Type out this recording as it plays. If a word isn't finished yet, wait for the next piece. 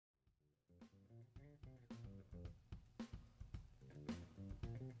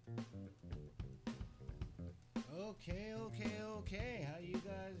Okay. How you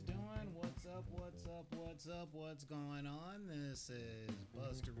guys doing? What's up? What's going on? This is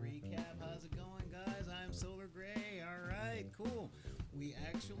Buster Recap. How's it going, guys? I'm Solar Gray. All right, cool. We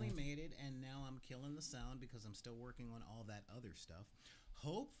actually made it, and now I'm killing the sound because I'm still working on all that other stuff.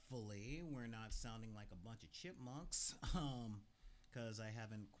 Hopefully, we're not sounding like a bunch of chipmunks, because I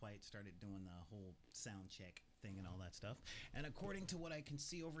haven't quite started doing the whole sound check thing and all that stuff. And according to what I can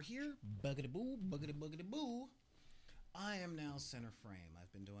see over here, buggity-boo, I am now center frame.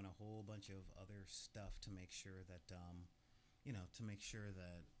 I've been doing a whole bunch of other stuff to make sure that,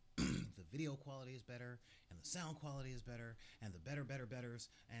 the video quality is better, and the sound quality is better, and the betters,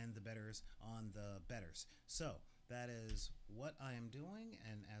 and the betters on the betters. So, that is what I am doing,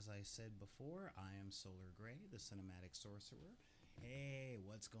 and as I said before, I am Solar Gray, the Cinematic Sorcerer. Hey,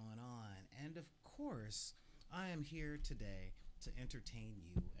 what's going on? And of course, I am here today to entertain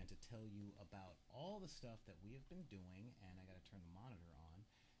you and to tell you about all the stuff that we have been doing, and I gotta turn the monitor on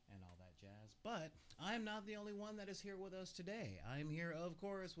and all that jazz. But I'm not the only one that is here with us today. I'm here, of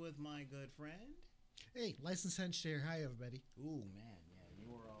course, with my good friend. Hey, Licensed Hench here. Hi, everybody. Ooh, man, yeah, you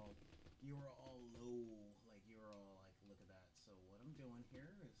were all low, like you were all like, look at that. So what I'm doing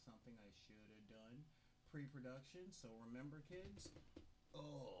here is something I should have done pre-production. So remember, kids.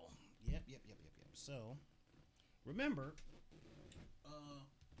 Oh, yep. So remember,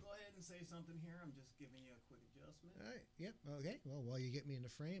 go ahead and say something here. I'm just giving you a quick adjustment. All right. Yep. Okay. Well, while you get me in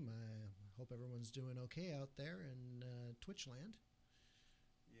the frame, I hope everyone's doing okay out there in Twitch land.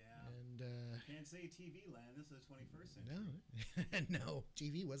 Yeah. And can't say TV land. This is the 21st century. No,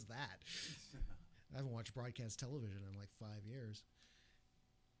 TV was that. I haven't watched broadcast television in like 5 years.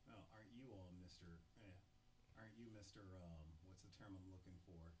 Oh, aren't you all Mr. Aren't you Mr. What's the term I'm looking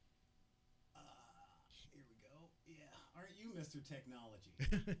for? Here we go. Yeah. Aren't you Mr. Technology?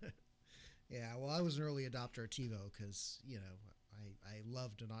 Yeah, well, I was an early adopter of TiVo because, I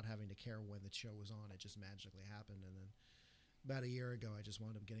loved not having to care when the show was on. It just magically happened. And then about a year ago, I just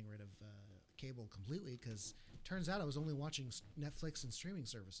wound up getting rid of cable completely because it turns out I was only watching Netflix and streaming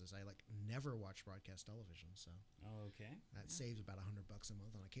services. I, never watched broadcast television. So okay. That saves about $100 a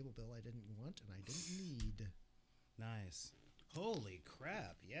month on a cable bill I didn't want and I didn't need. Nice. Holy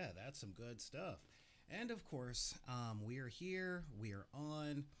crap. Yeah, that's some good stuff. And of course, we are here, we are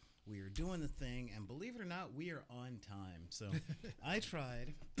on, we are doing the thing, and believe it or not, we are on time. So I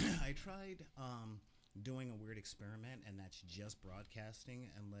tried doing a weird experiment, and that's just broadcasting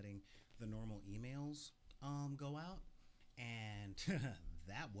and letting the normal emails go out, and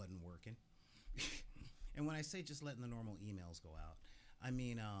that wasn't working. And when I say just letting the normal emails go out, I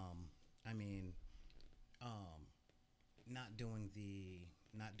mean not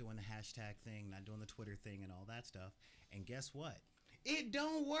doing the hashtag thing, not doing the Twitter thing and all that stuff. And guess what? It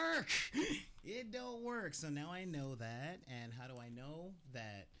don't work. It don't work. So now I know that. And how do I know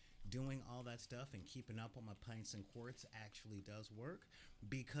that doing all that stuff and keeping up on my pints and quarts actually does work?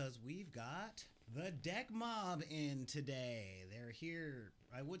 Because we've got the deck mob in today. They're here,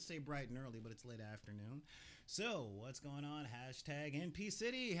 I would say bright and early, but it's late afternoon. So what's going on? Hashtag NP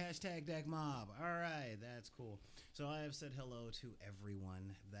City, hashtag deck mob. All right, that's cool. So I have said hello to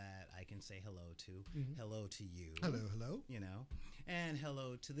everyone that I can say hello to. Mm-hmm. Hello to you. Hello. And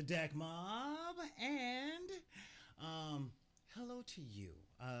hello to the deck mob. And hello to you.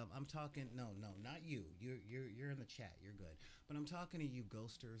 I'm talking, no, not you. You're in the chat. You're good. But I'm talking to you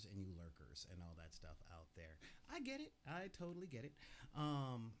ghosters and you lurkers and all that stuff out there. I get it. I totally get it.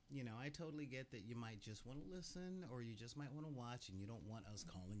 I totally get that you might just want to listen or you just might want to watch and you don't want us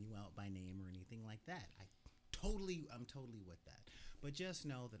calling you out by name or anything like that. I'm totally with that. But just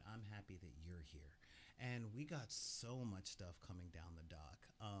know that I'm happy that you're here. And we got so much stuff coming down the dock.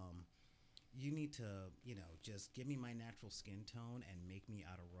 You need to, just give me my natural skin tone and make me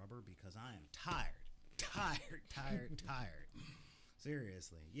out of rubber because I am tired.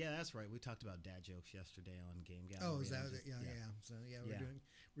 Seriously. Yeah, that's right. We talked about dad jokes yesterday on Game Gallery. Oh, is that it? Yeah. So,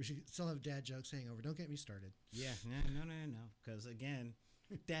 we should still have dad jokes hangover. Don't get me started. Yeah, no. Because, again,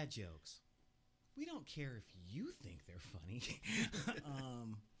 dad jokes. We don't care if you think they're funny.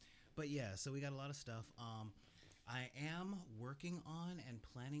 But, yeah, so we got a lot of stuff. I am working on and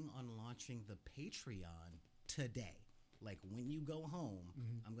planning on launching the Patreon today. Like when you go home,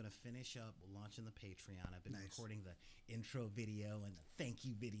 I'm going to finish up launching the Patreon. I've been recording the intro video and the thank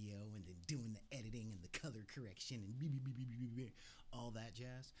you video and then doing the editing and the color correction and all that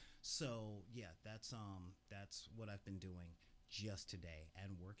jazz. So yeah, that's what I've been doing just today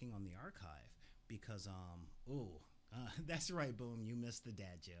and working on the archive because that's right, Boom, you missed the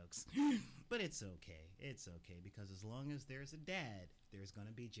dad jokes. But it's okay. It's okay because as long as there's a dad, there's going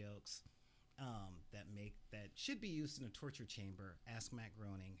to be jokes. that should be used in a torture chamber. Ask Matt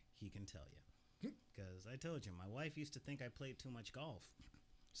Groening; he can tell you. Because I told you, my wife used to think I played too much golf,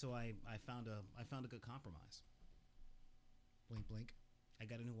 so I found a good compromise. Blink, blink. I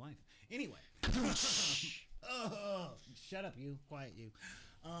got a new wife. Anyway, oh, shut up, you, quiet, you.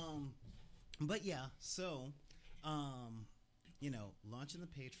 But yeah, so launching the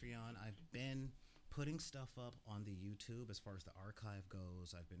Patreon. I've been putting stuff up on the YouTube as far as the archive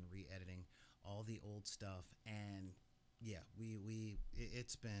goes. I've been re-editing all the old stuff, and yeah,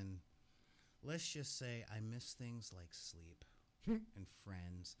 it's been, let's just say, I miss things like sleep and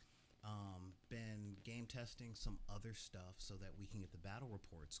friends. Been game testing some other stuff so that we can get the battle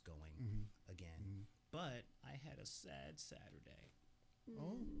reports going again. But I had a sad Saturday.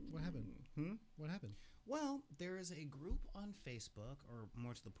 Oh, what happened? What happened? Well, there is a group on Facebook, or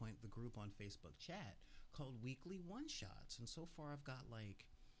more to the point, the group on Facebook chat called Weekly One Shots. And so far I've got like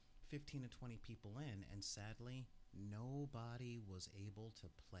 15 to 20 people in, and sadly, nobody was able to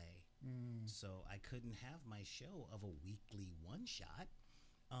play. So I couldn't have my show of a weekly one shot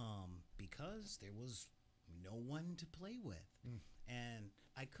because there was no one to play with. And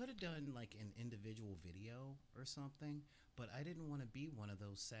I could have done like an individual video or something, but I didn't want to be one of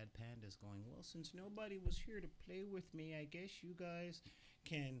those sad pandas going, well, since nobody was here to play with me, I guess you guys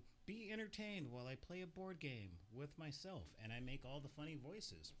can be entertained while I play a board game with myself and I make all the funny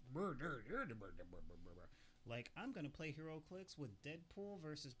voices. Like, I'm going to play HeroClix with Deadpool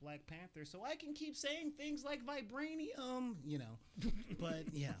versus Black Panther so I can keep saying things like vibranium,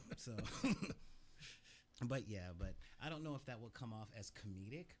 But yeah, so... But I don't know if that would come off as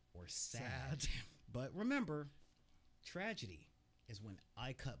comedic or sad. But remember, tragedy is when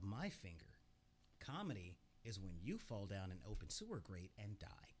I cut my finger. Comedy is when you fall down an open sewer grate and die.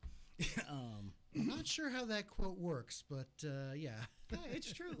 I'm not sure how that quote works, but yeah. Yeah,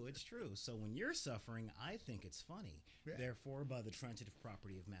 it's true. It's true. So when you're suffering, I think it's funny. Yeah. Therefore, by the transitive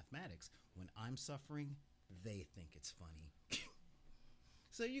property of mathematics, when I'm suffering, they think it's funny.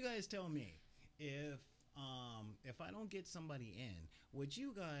 So you guys tell me, if I don't get somebody in, would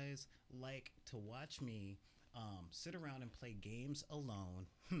you guys like to watch me sit around and play games alone?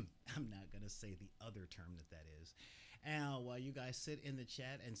 I'm not going to say the other term that is. And while you guys sit in the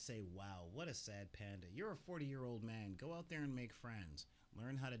chat and say, wow, what a sad panda. You're a 40-year-old man. Go out there and make friends.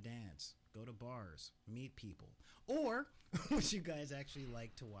 Learn how to dance. Go to bars. Meet people. Or would you guys actually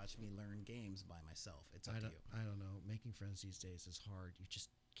like to watch me learn games by myself? It's up to you. I don't know. Making friends these days is hard. You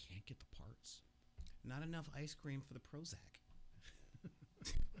just can't get the parts. Not enough ice cream for the Prozac.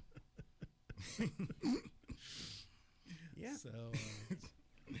 Yeah. So,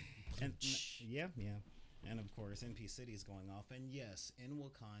 and yeah. And of course, NP City is going off. And yes, in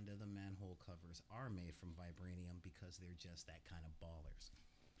Wakanda, the manhole covers are made from vibranium because they're just that kind of ballers.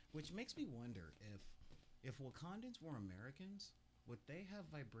 Which makes me wonder if Wakandans were Americans, would they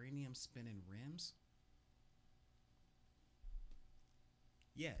have vibranium spinning rims?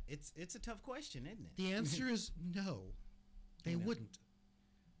 Yeah, it's a tough question, isn't it? The answer is no. They wouldn't.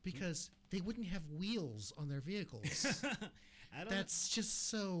 Because they wouldn't have wheels on their vehicles. That's just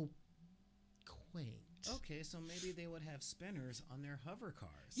so quaint. Okay, so maybe they would have spinners on their hover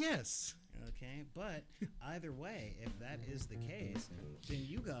cars. Yes. Okay, but either way, if that is the case, then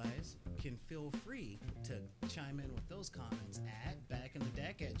you guys can feel free to chime in with those comments at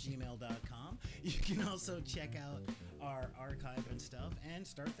backinthedeck@gmail.com. You can also check out our archive and stuff and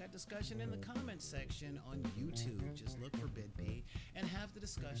start that discussion in the comments section on YouTube. Just look for BidP and have the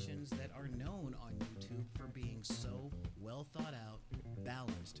discussions that are known on YouTube for being so well thought out,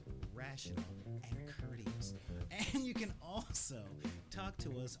 balanced, rational, and courteous. And you can also talk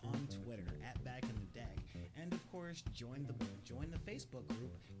to us on Twitter at Back in the Deck, and of course join the Facebook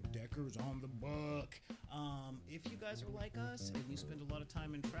group Deckers on the Buck. If you guys are like us and you spend a lot of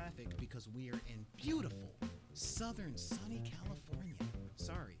time in traffic because we are in beautiful southern sunny California.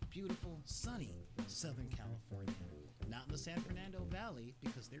 Sorry, beautiful sunny Southern California. Not in the San Fernando Valley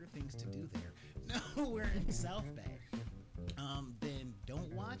because there are things to do there. No, we're in South Bay. Then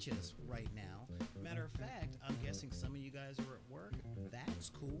don't watch us right now. Matter of fact, I'm guessing some of you guys are at work. That's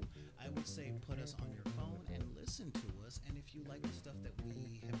cool. I would say put us on your phone and listen to us. And if you like the stuff that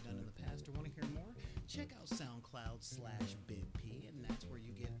we have done in the past or want to hear more, check out SoundCloud/BidP, and that's where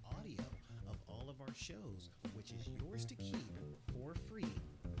you get audio of all of our shows, which is yours to keep for free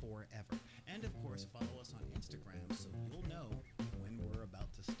forever. And of course, follow us on Instagram so you'll know when we're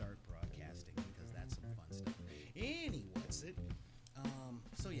about to start broadcasting, because that's some fun stuff. Anyway,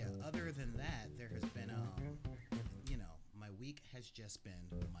 so yeah, other than that, there has been, my week has just been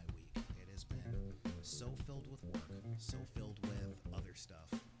my week. It has been so filled with work, so filled with other stuff.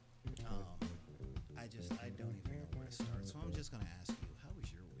 I don't even know where to start. So I'm just gonna ask you, how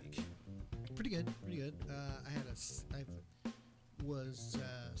was your week? Pretty good, pretty good.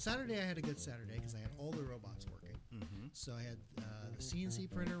 Saturday. I had a good Saturday because I had all the robots working. Mm-hmm. So I had the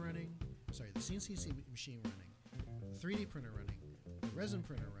CNC printer running. Sorry, the CNC machine running, the 3D printer running, the resin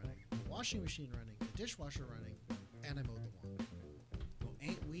printer running, the washing machine running, the dishwasher running, and I mowed the lawn. Well,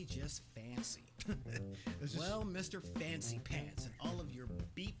 ain't we just fancy? Well, Mr. Fancy Pants and all of your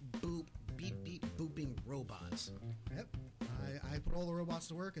beep booping robots. Yep. I put all the robots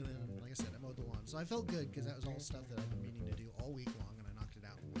to work, and then, like I said, I mowed the lawn. So I felt good because that was all stuff that I've been meaning to do all week long, and I knocked it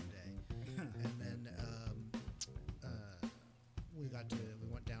out in one day. And then we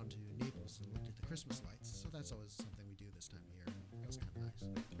went down to Naples and looked at the Christmas lights. So that's always something we do this time of year. That was kind of nice.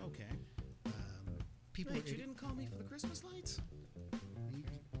 Okay. People. Wait, you didn't call me for the Christmas lights?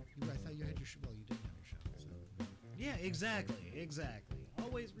 I thought you had your show. Well, you didn't have your show. So. Yeah, exactly.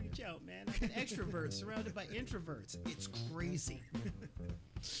 Always reach out, man. I'm an extrovert surrounded by introverts. It's crazy.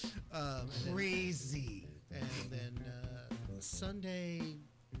 Crazy. And then Sunday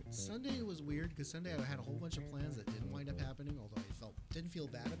was weird because Sunday I had a whole bunch of plans that didn't wind up happening, although I didn't feel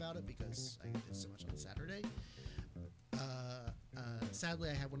bad about it because I did so much on Saturday. Sadly,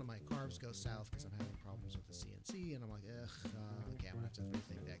 I had one of my carbs go south because I'm having problems with the CNC, and I'm like, okay, I'm going to have to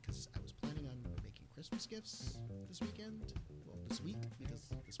rethink that because I was planning on making Christmas gifts this weekend. Well, this week, because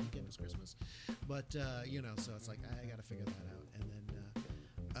this weekend is Christmas. But, so it's like, I got to figure that out. And then,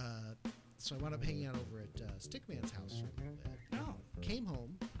 so I wound up hanging out over at Stickman's house for a little bit. Oh. Came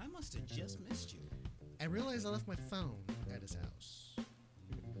home. I must have just missed you. And realized I left my phone at his house.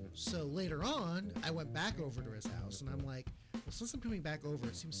 So later on, I went back over to his house, and I'm like, well, since I'm coming back over,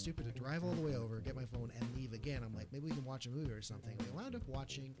 it seems stupid to drive all the way over, get my phone, and leave again. I'm like, maybe we can watch a movie or something. We wound up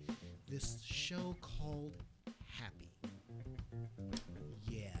watching this show called Happy.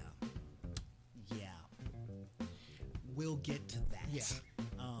 Yeah. We'll get to that. Yeah.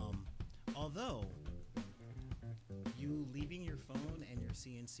 Although, you leaving your phone and your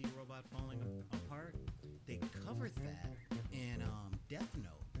CNC robot falling apart, they covered that in Death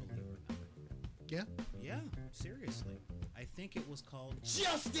Note, believe it or not. Yeah? Yeah, seriously. I think it was called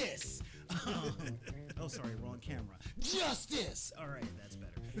Justice! Oh, sorry, wrong camera. Justice! All right, that's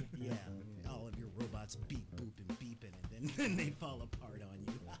better. Yeah, all of your robots beep, boop, and beeping, and then they fall apart on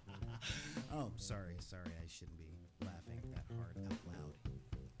you. Oh, sorry, I shouldn't be laughing that hard out loud.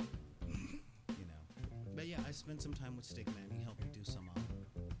 But yeah, I spent some time with Stickman. He helped me do some,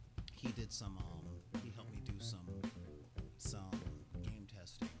 he helped me do some game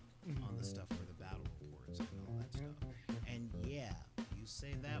testing on the stuff for the battle reports and all that stuff. And yeah, you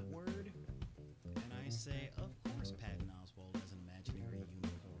say that word, and I say, of course, Patton Oswalt as an imaginary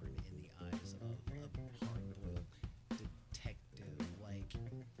unicorn in the eyes of a hard-boiled detective. Like,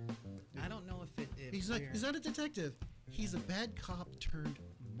 I don't know if he's not a detective. He's a bad cop turned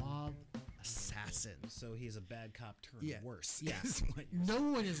mob assassin. So he's a bad cop turned worse. Yeah. No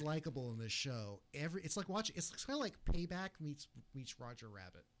one is likable in this show. It's like watching. It's kind of like Payback meets Roger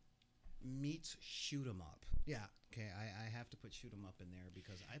Rabbit. Meets Shoot 'em Up. Yeah. Okay, I have to put Shoot 'em Up in there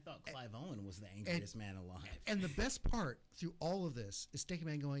because I thought Clive Owen was the angriest man alive. And the best part through all of this is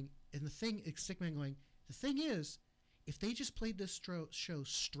Stickman going, the thing is, if they just played this show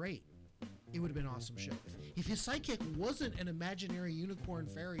straight, it would have been an awesome show. If his sidekick wasn't an imaginary unicorn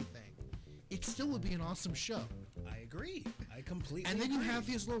fairy thing, it still would be an awesome show. I agree. I completely And then agree. you have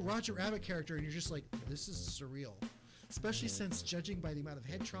his little Roger Rabbit character, and you're just like, this is surreal. Especially since, judging by the amount of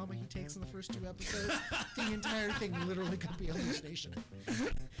head trauma he takes in the first 2 episodes, the entire thing literally could be a hallucination.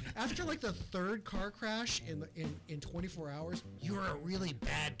 After like the 3rd car crash in 24 hours, you're a really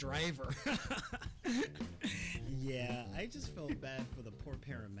bad driver. Yeah, I just felt bad for the poor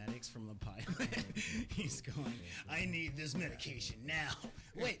paramedics from the pilot. He's going, I need this medication now.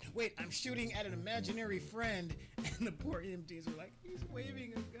 Wait, I'm shooting at an imaginary friend. And the poor EMTs are like, he's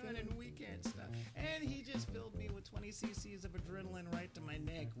waving a gun and we can't stop. And he just filled me with 20 cc's of adrenaline right to my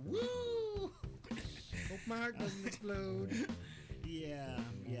neck. Woo! Hope my heart doesn't explode. Yeah,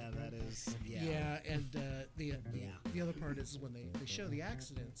 that is, Yeah, and the other part is when they show the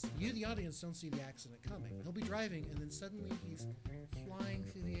accidents, you, the audience, don't see the accident coming. He'll be driving, and then suddenly he's flying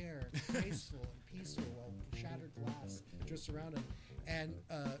through the air, graceful and peaceful, while shattered glass just around him. And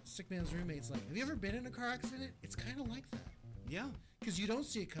Stickman's roommate's like, have you ever been in a car accident? It's kind of like that. Yeah. Because you don't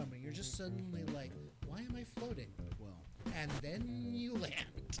see it coming. You're just suddenly like, why am I floating? Well. And then you land.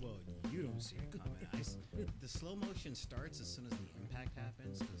 Well, you don't see it coming. The slow motion starts as soon as the impact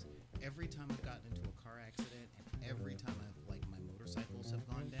happens, because every time I've gotten into a car accident and every time my motorcycles have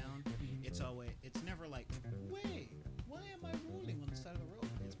gone down, it's never like, wait, why am I rolling on the side of the road?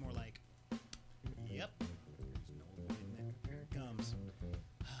 It's more like,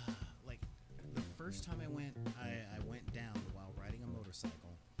 first time I went down while riding a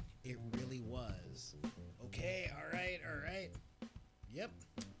motorcycle, it really was, okay, all right. Yep,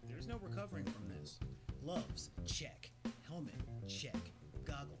 there's no recovering from this. Gloves, check. Helmet, check.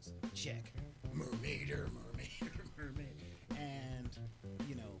 Goggles, check. Mermaid. And,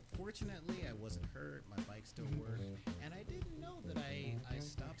 fortunately, I wasn't hurt. My bike still worked. And I didn't know that I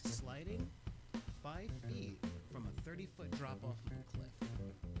stopped sliding 5 feet from a 30-foot drop off of a cliff.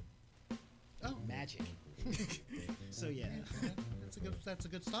 Oh, magic. So, yeah. That's a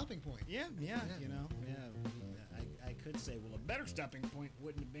good stopping point. Yeah. I could say, well, a better stopping point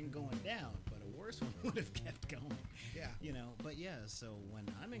wouldn't have been going down, but a worse one would have kept going. Yeah. But yeah, so when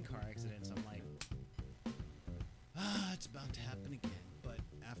I'm in car accidents, I'm like, it's about to happen again. But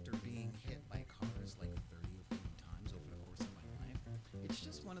after being hit by cars like 30 or 40 times over the course of my life, it's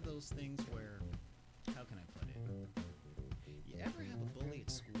just one of those things where, how can I put it? You ever have a bully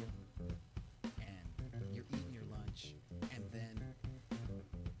at school and you're eating your lunch and then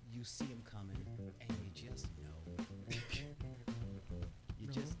you see him coming and you just know?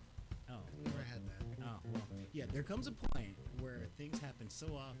 Never had that. Oh, well, yeah, there comes a point where things happen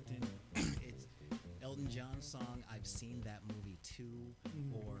so often. It's Elton John's song, I've Seen That Movie Too,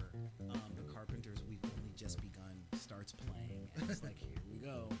 or The Carpenters' We've Only Just Begun starts playing, and it's like, here we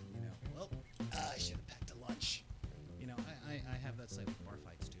go, well, I should have packed a lunch. I have that side with bar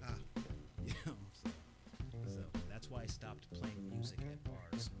fights too. So that's why I stopped playing music at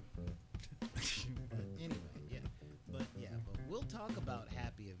bars. But anyway, but we'll talk about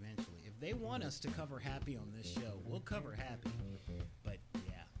Happy eventually. If they want us to cover Happy on this show, we'll cover Happy. But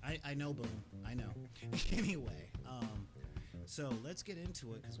yeah, I know, Boom. I know. Anyway, so let's get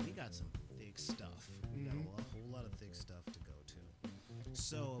into it because we got some thick stuff. We got a whole lot of thick stuff to go to.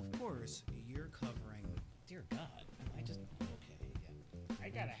 So of course you're covering. Dear God, I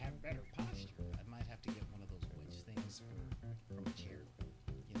gotta have better posture. I might have to get one of those wedge things from a chair,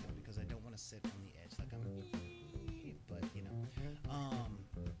 because I don't want to sit on the edge like I'm.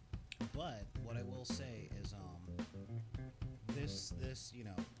 But but what I will say is this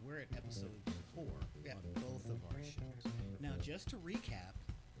we're at episode 4 on both of our shows. Now, just to recap,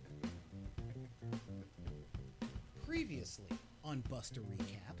 previously on Buster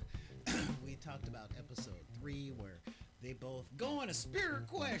Recap, we talked about episode 3 where they both go on a spirit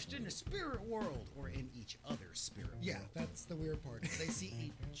quest in the spirit world, or in each other's spirit world. Yeah, that's the weird part. They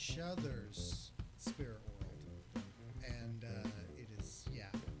see each other's spirit world, and it is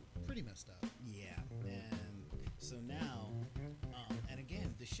pretty messed up. Yeah, and so now, and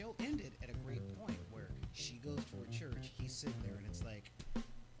again, the show ended at a great point where she goes to her church, he's sitting there, and it's like,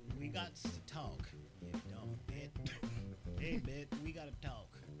 we got to talk, you dumb bit. Hey, bit, we gotta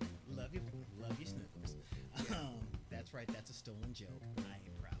talk. Love you, Snickles. That's right, that's a stolen joke. I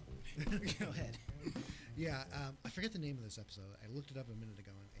ain't proud. Go ahead. Yeah, I forget the name of this episode. I looked it up a minute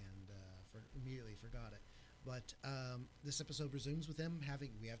ago and immediately forgot it. But this episode resumes with them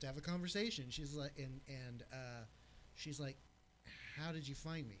we have to have a conversation. She's like, she's like, how did you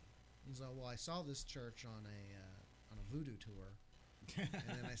find me? He's like, well, I saw this church on a voodoo tour, and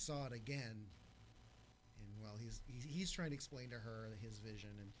then I saw it again. And well, he's trying to explain to her his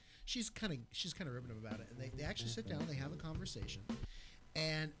vision, and she's kind of ribbing him about it. And they actually sit down, they have a conversation,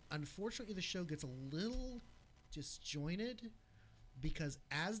 and unfortunately, the show gets a little disjointed because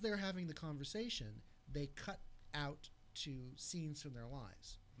as they're having the conversation, they cut out to scenes from their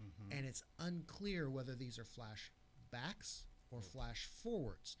lives, and it's unclear whether these are flashbacks or flash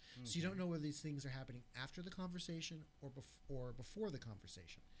forwards. So you don't know whether these things are happening after the conversation or before the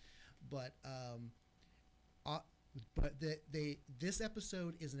conversation. But this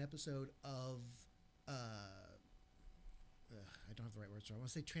episode is an episode of I don't have the right words. So I want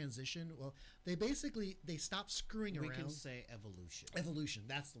to say transition. Well, they stop screwing around. We can say evolution. Evolution.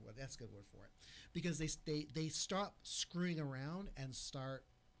 That's the word. That's a good word for it. Because they stop screwing around and start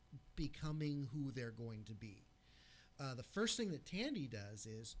becoming who they're going to be. The first thing that Tandy does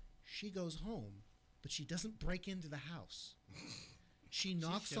is she goes home, but she doesn't break into the house. She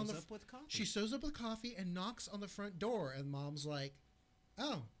knocks on the. She shows up with coffee and knocks on the front door, and Mom's like,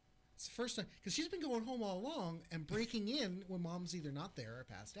 "Oh, it's the first time," because she's been going home all along and breaking in when Mom's either not there or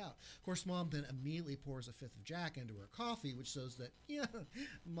passed out. Of course, Mom then immediately pours a fifth of Jack into her coffee, which shows that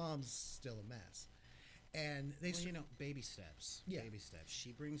Mom's still a mess. And they, baby steps. Yeah. Baby steps.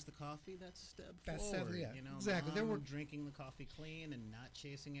 She brings the coffee. That's a step That's forward. yeah, exactly. They were drinking the coffee clean and not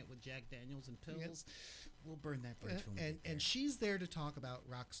chasing it with Jack Daniels and pills. We'll burn that bridge when we get there. And she's there to talk about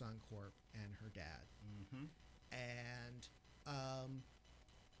Roxanne Corp and her dad. Mm-hmm. And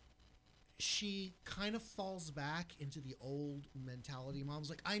she kind of falls back into the old mentality. Mom's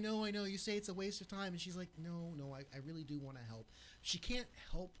like, I know, you say it's a waste of time. And she's like, no, I really do want to help. She can't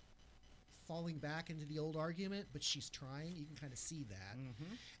help falling back into the old argument, but she's trying. You can kind of see that.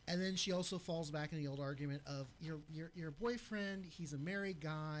 Mm-hmm. And then she also falls back in the old argument of your boyfriend, he's a married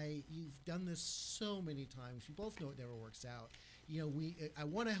guy. You've done this so many times. We both know it never works out. I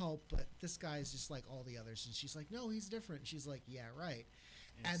want to help, but this guy's just like all the others. And she's like, no, he's different. And she's like, yeah, right.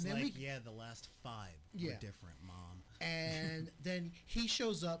 And then like, the last 5 were different, Mom. And then he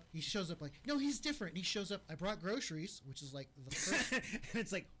shows up. Like, no, he's different. And he shows up. I brought groceries, which is like the first. And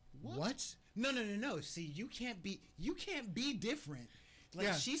it's like, what? No. See, you can't be different.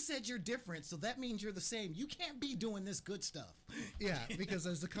 Like, she said you're different, so that means you're the same. You can't be doing this good stuff. Yeah, because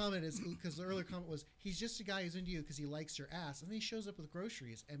as the comment is, because the earlier comment was, he's just a guy who's into you because he likes your ass, and then he shows up with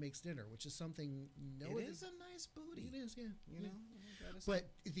groceries and makes dinner, which is something. It is a nice booty. It is, yeah. You know, but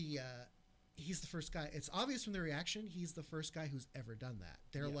he's the first guy. It's obvious from the reaction. He's the first guy who's ever done that.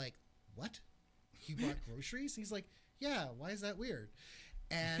 They're like, "What? You bought groceries?" He's like, "Yeah. Why is that weird?"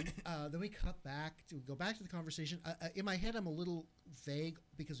 And then we go back to the conversation. In my head, I'm a little vague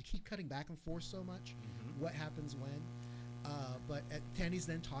because we keep cutting back and forth so much. Mm-hmm. What happens when? But Tandy's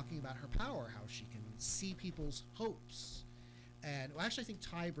then talking about her power, how she can see people's hopes. And actually, I think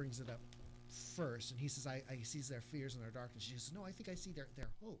Ty brings it up first. And he says, I sees their fears and their darkness. She says, no, I think I see their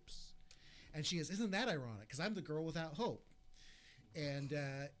hopes. And she goes, isn't that ironic? Because I'm the girl without hope. And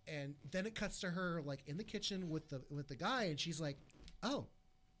then it cuts to her like in the kitchen with the guy, and she's like, oh,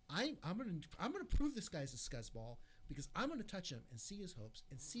 I'm gonna prove this guy's a scuzzball because I'm gonna touch him and see his hopes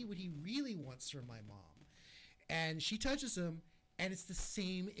and see what he really wants from my mom. And she touches him, and it's the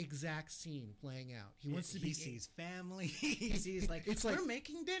same exact scene playing out. He sees family. He sees we're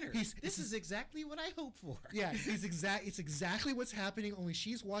making dinner. This is exactly what I hope for. Yeah, it's exactly what's happening. Only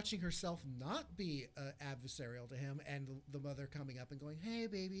she's watching herself not be adversarial to him, and the mother coming up and going, "Hey,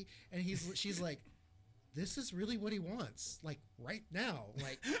 baby," and she's like, this is really what he wants, like right now.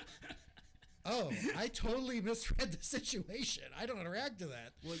 Like, oh, I totally misread the situation. I don't react to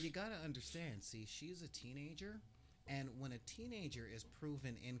that. Well, you got to understand. See, she's a teenager, and when a teenager is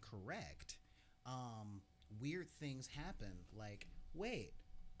proven incorrect, weird things happen. Like, wait,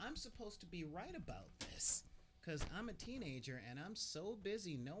 I'm supposed to be right about this because I'm a teenager and I'm so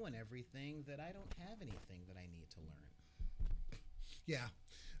busy knowing everything that I don't have anything that I need to learn.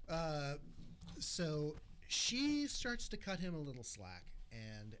 Yeah. So she starts to cut him a little slack,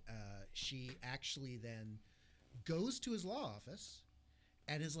 and she actually then goes to his law office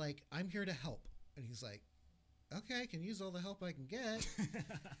and is like, I'm here to help. And he's like, okay, I can use all the help I can get.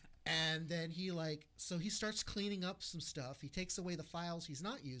 And then he starts cleaning up some stuff. He takes away the files he's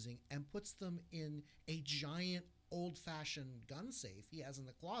not using and puts them in a giant old-fashioned gun safe he has in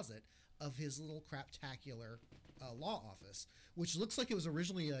the closet of his little craptacular law office, which looks like it was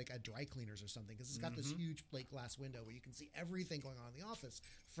originally like a dry cleaner's or something, because it's got this huge plate glass window where you can see everything going on in the office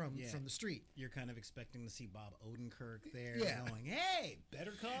from the street. You're kind of expecting to see Bob Odenkirk there going, hey,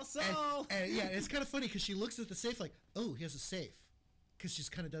 better call Saul. And it's kind of funny because she looks at the safe like, oh, he has a safe, because she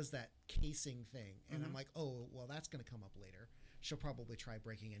kind of does that casing thing. And I'm like, oh, well, that's going to come up later. She'll probably try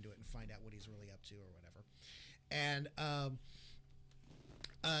breaking into it and find out what he's really up to or whatever. And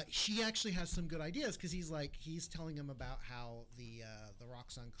she actually has some good ideas, because he's telling him about how the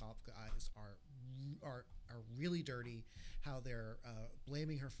Roxxon cop guys are really dirty, how they're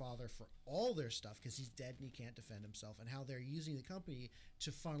blaming her father for all their stuff because he's dead and he can't defend himself, and how they're using the company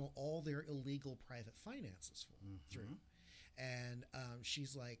to funnel all their illegal private finances through. And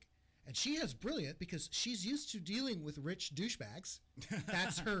she's like, and she has brilliant, because she's used to dealing with rich douchebags.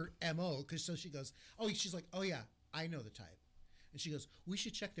 That's her MO. So she goes, she's like, oh yeah, I know the type. And she goes, we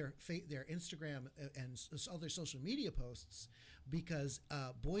should check their Instagram and other social media posts, because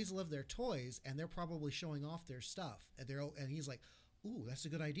boys love their toys and they're probably showing off their stuff. And he's like, ooh, that's a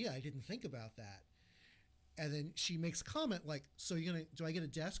good idea. I didn't think about that. And then she makes a comment like, so do I get a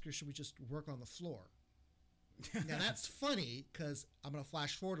desk, or should we just work on the floor? Now that's funny, because I'm going to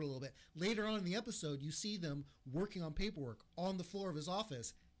flash forward a little bit. Later on in the episode, you see them working on paperwork on the floor of his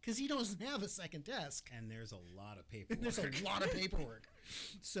office, because he doesn't have a second desk. And there's a lot of paperwork.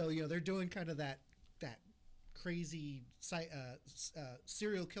 So, they're doing kind of that crazy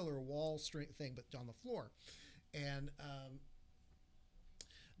serial killer wall string thing, but on the floor. And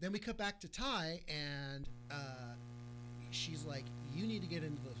then we cut back to Ty, and she's like, you need to get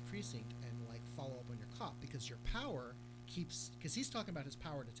into the precinct and follow up on your cop, because your power because he's talking about his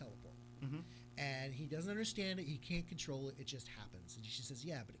power to teleport. And he doesn't understand it. He can't control it. It just happens. And she says,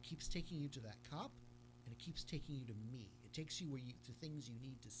 yeah, but it keeps taking you to that cop, and it keeps taking you to me. It takes you to things you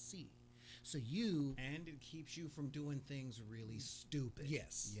need to see. So you And it keeps you from doing things really stupid.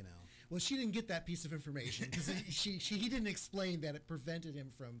 Yes. You know. Well, she didn't get that piece of information because he didn't explain that it prevented him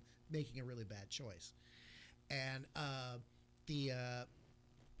from making a really bad choice. And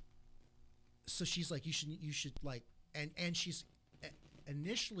so she's like, you should like, and she's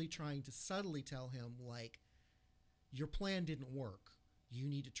initially trying to subtly tell him like, your plan didn't work. You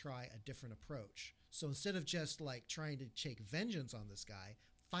need to try a different approach. So instead of just like trying to take vengeance on this guy,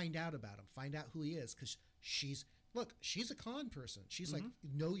 find out about him, find out who he is, because she's a con person. She's like,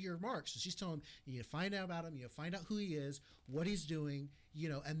 know your marks. So she's telling him, you need to find out about him, you need to find out who he is, what he's doing, you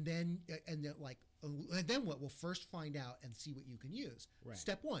know, and then what? We'll first find out and see what you can use. Right.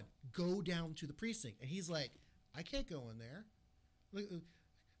 Step one, go down to the precinct. And he's like, I can't go in there.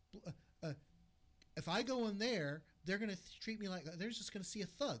 If I go in there, they're going to treat me like, they're just going to see a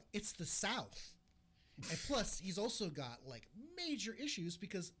thug. It's the South. And plus, he's also got like major issues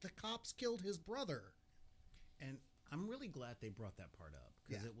because the cops killed his brother. And I'm really glad they brought that part up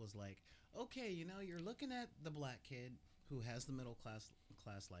because it was like, okay, you know, you're looking at the black kid who has the middle class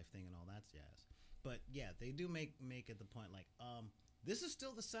life thing and all that jazz. But yeah, they do make it the point like, this is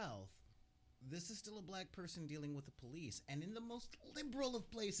still the South. This is still a black person dealing with the police, and in the most liberal of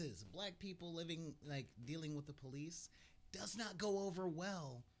places, black people dealing with the police does not go over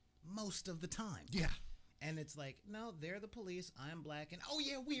well most of the time. Yeah. And it's like, no, they're the police. I'm black, and oh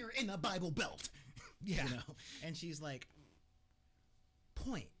yeah, we're in a Bible Belt. Yeah. You know? And she's like,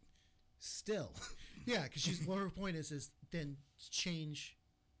 point. Still. Yeah, because her point is then change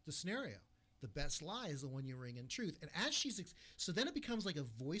the scenario. The best lie is the one you ring in truth. And as so then it becomes like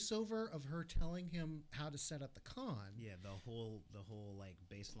a voiceover of her telling him how to set up the con. Yeah, the whole like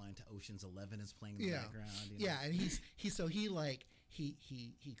baseline to Ocean's 11 is playing in the background. You know? Yeah, and he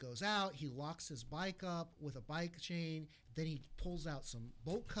goes out, he locks his bike up with a bike chain, then he pulls out some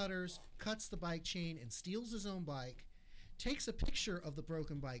bolt cutters, cuts the bike chain, and steals his own bike, takes a picture of the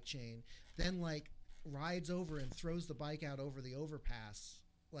broken bike chain, then like rides over and throws the bike out over the overpass,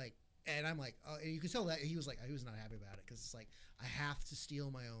 like. And I'm like, and you can tell that he was not happy about it because it's like, I have to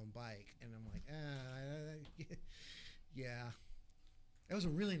steal my own bike, and I'm like, yeah, that was a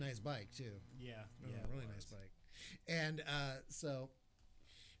really nice bike too. Yeah, a really nice bike, and so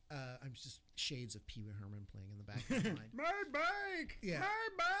I'm just shades of Pee Wee Herman playing in the back of my mind. My bike, yeah, my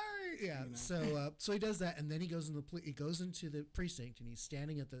bike. Yeah, you know? So he does that, and then he goes into the precinct, and he's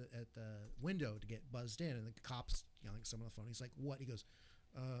standing at the window to get buzzed in, and the cop's yelling someone on the phone. He's like, what? He goes,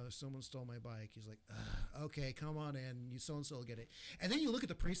 someone stole my bike. He's like, okay, come on in. You so-and-so will get it. And then you look at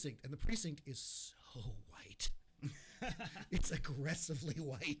the precinct, and the precinct is so white. It's aggressively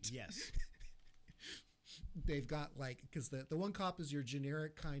white. Yes. They've got like, because the one cop is your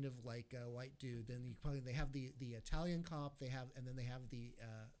generic kind of like white dude. Then they have the Italian cop. They have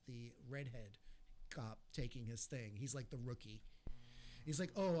the redhead cop taking his thing. He's like the rookie. He's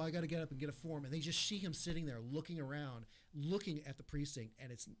like, oh, I got to get up and get a form. And they just see him sitting there looking around, looking at the precinct.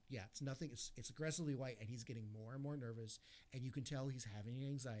 And it's nothing. It's aggressively white. And he's getting more and more nervous. And you can tell he's having an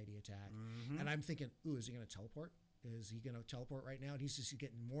anxiety attack. Mm-hmm. And I'm thinking, ooh, is he going to teleport? Is he going to teleport right now? And he's just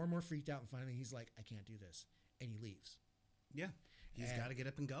getting more and more freaked out. And finally, he's like, I can't do this. And he leaves. Yeah. He's got to get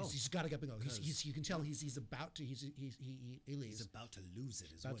up and go. He's got to get up and go. You can tell he's about to, he leaves. He's about to lose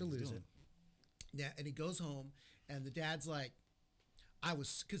it. Yeah. And he goes home. And the dad's like,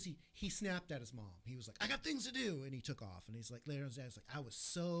 because he snapped at his mom. He was like, I got things to do. And he took off. And he's like, later on, his dad's like,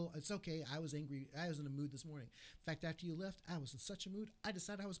 it's okay. I was angry. I was in a mood this morning. In fact, after you left, I was in such a mood. I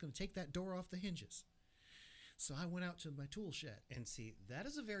decided I was going to take that door off the hinges. So I went out to my tool shed. And see, that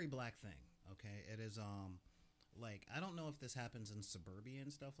is a very black thing. Okay. It is, like, I don't know if this happens in suburbia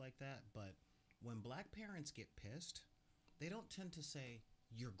and stuff like that, but when black parents get pissed, they don't tend to say,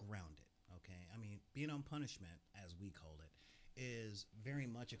 you're grounded. Okay. I mean, being on punishment, as we called it, is very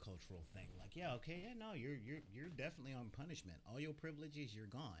much a cultural thing. Like, yeah, okay, yeah, no, you're definitely on punishment. All your privileges, you're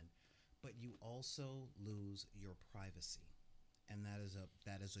gone, but you also lose your privacy, and that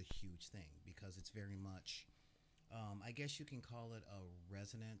is a huge thing because it's very much, I guess you can call it a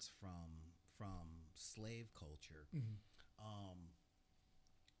resonance from slave culture. Mm-hmm.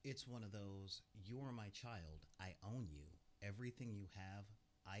 It's one of those, you are my child, I own you. Everything you have,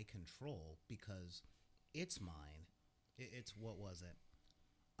 I control because it's mine. It's, what was it?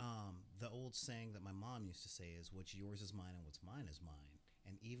 The old saying that my mom used to say is, what's yours is mine and what's mine is mine.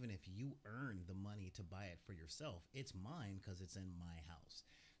 And even if you earn the money to buy it for yourself, it's mine because it's in my house.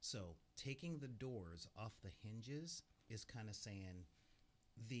 So taking the doors off the hinges is kind of saying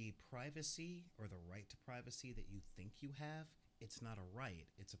the privacy or the right to privacy that you think you have, it's not a right.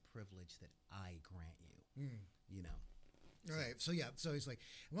 It's a privilege that I grant you, you know. Right. So yeah. So he's like,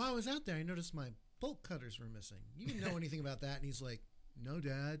 while I was out there, I noticed my bolt cutters were missing. You know anything about that? And he's like, no,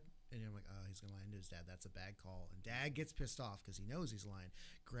 Dad. And I'm like, oh, he's gonna lie to his dad. That's a bad call. And Dad gets pissed off because he knows he's lying.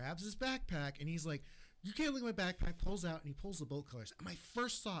 Grabs his backpack and he's like, you can't look at my backpack. Pulls out and he pulls the bolt cutters. And my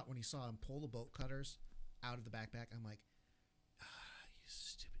first thought when he saw him pull the bolt cutters out of the backpack, I'm like, you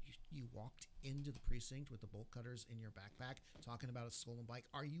stupid. You walked into the precinct with the bolt cutters in your backpack talking about a stolen bike.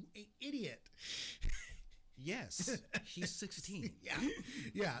 Are you an idiot? Yes. He's 16. Yeah.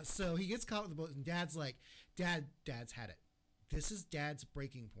 Yeah. So he gets caught with the bolt and Dad's like, Dad's had it. This is Dad's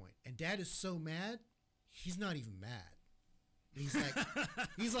breaking point. And Dad is so mad, he's not even mad. He's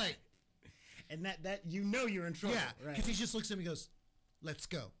like, and that you know you're in trouble. yeah, right? Because he just looks at me and goes, let's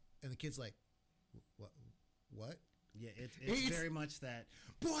go. And the kid's like, what? Yeah, it's very much that,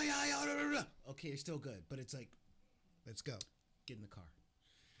 boy, okay, you're still good. But it's like, let's go. Get in the car.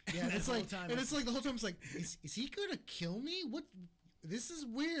 Yeah, and it's like the whole time it's like, is he going to kill me? What? This is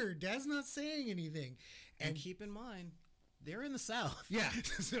weird. Dad's not saying anything. And keep in mind, they're in the South. Yeah.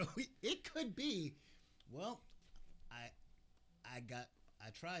 So it could be, well, I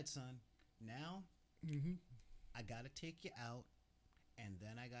tried, son. Now, I got to take you out, and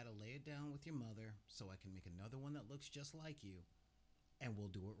then I got to lay it down with your mother so I can make another one that looks just like you, and we'll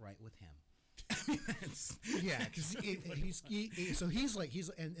do it right with him. Yeah, because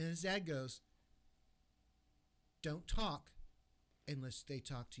and his dad goes, don't talk unless they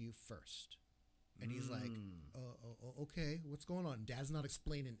talk to you first. And he's like, okay, what's going on? Dad's not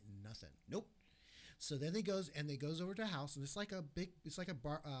explaining nothing. Nope. So then they goes over to a house, and it's like a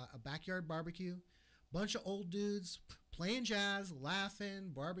backyard barbecue, bunch of old dudes playing jazz,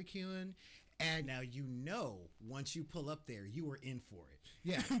 laughing, barbecuing, and now once you pull up there, you were in for it.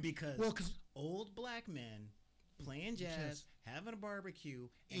 Yeah, because old black men playing jazz, having a barbecue,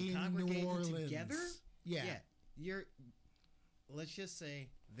 and in congregating New Orleans together. Yeah, you're. Let's just say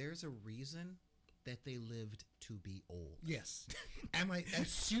there's a reason that they lived to be old. Yes. And as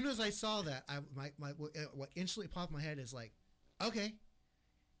soon as I saw that, what instantly popped in my head is like, okay,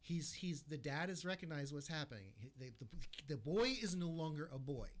 he's the dad has recognized what's happening. The boy is no longer a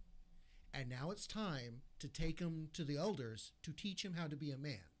boy, and now it's time to take him to the elders to teach him how to be a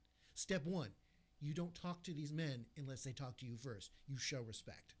man. Step 1, you don't talk to these men unless they talk to you first. You show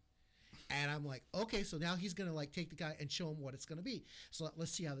respect. And I'm like, okay, so now he's gonna like take the guy and show him what it's gonna be. So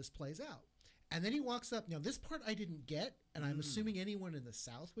let's see how this plays out. And then he walks up. Now, this part I didn't get, and I'm assuming anyone in the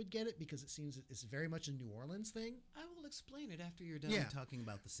South would get it because it seems it's very much a New Orleans thing. I will explain it after you're done talking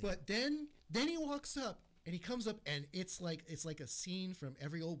about the scene. But then he walks up, and he comes up, and it's like a scene from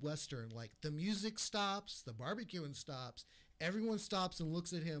every old Western. Like, the music stops, the barbecuing stops, everyone stops and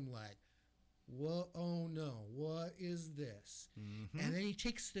looks at him like, what? Oh, no, what is this? Mm-hmm. And then he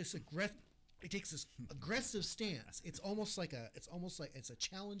takes this aggressive stance. It's almost like it's a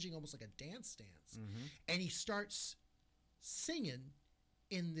challenging, almost like a dance stance. Mm-hmm. And he starts singing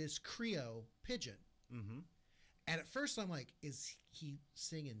in this Creole pidgin. Mm-hmm. And at first I'm like, is he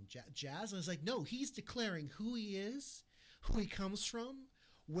singing jazz? And I was like, no, he's declaring who he is, who he comes from,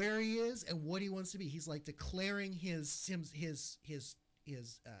 where he is, and what he wants to be. He's like declaring his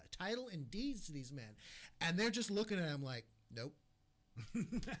title and deeds to these men. And they're just looking at him like, nope.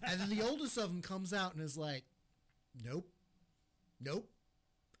 And then the oldest of them comes out and is like, nope,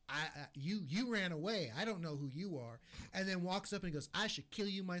 you ran away. I don't know who you are. And then walks up and he goes, I should kill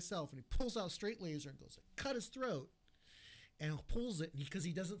you myself. And he pulls out a straight laser and goes, cut his throat. And pulls it because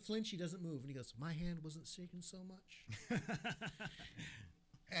he doesn't flinch, he doesn't move. And he goes, my hand wasn't shaking so much.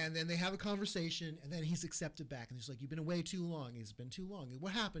 And then they have a conversation, and then he's accepted back. And he's like, you've been away too long. He's been too long.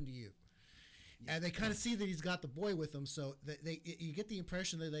 What happened to you? And they kind of see that he's got the boy with him, so you get the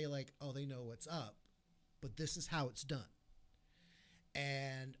impression that they like, oh, they know what's up, but this is how it's done.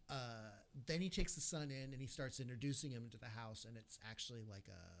 And then he takes the son in and he starts introducing him into the house, and it's actually like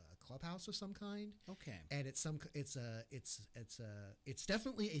a clubhouse of some kind. Okay. And it's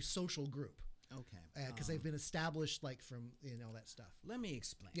definitely a social group. Okay. Because they've been established like from all that stuff. Let me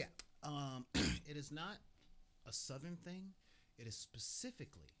explain. Yeah. It is not a Southern thing. It is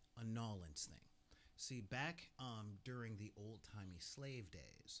specifically a Nolans thing. See, back during the old-timey slave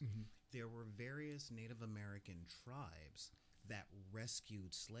days, there were various Native American tribes that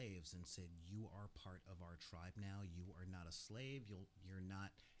rescued slaves and said, you are part of our tribe now. You are not a slave. You're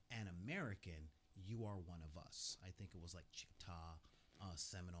not an American. You are one of us. I think it was like Chickasaw,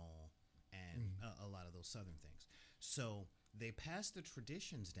 Seminole, and a lot of those Southern things. So they passed the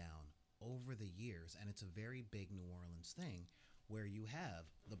traditions down over the years, and it's a very big New Orleans thing where you have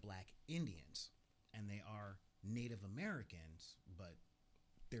the Black Indians, and they are Native Americans, but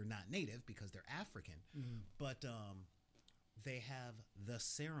they're not Native because they're African. Mm-hmm. But they have the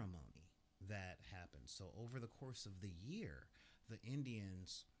ceremony that happens. So over the course of the year, the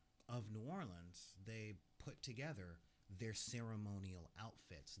Indians of New Orleans, they put together their ceremonial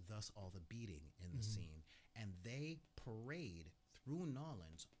outfits, thus all the beating in the scene, and they parade through New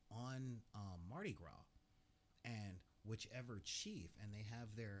Orleans on Mardi Gras, and whichever chief, and they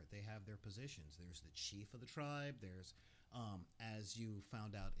have their positions. There's the chief of the tribe. There's as you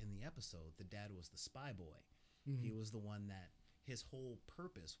found out in the episode, the dad was the spy boy. He was the one that his whole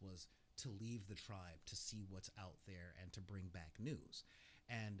purpose was to leave the tribe to see what's out there and to bring back news.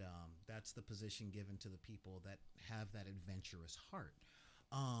 And that's the position given to the people that have that adventurous heart.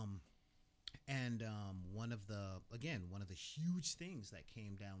 One of the huge things that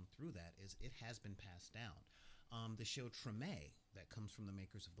came down through that is it has been passed down. The show Treme, that comes from the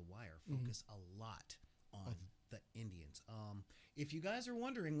makers of The Wire, focus a lot on the Indians. If you guys are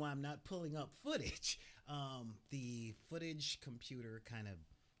wondering why I'm not pulling up footage, the footage computer kind of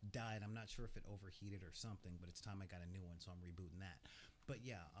died. I'm not sure if it overheated or something, but it's time I got a new one, so I'm rebooting that. But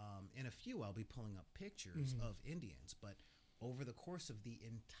yeah, in a few I'll be pulling up pictures of Indians. But over the course of the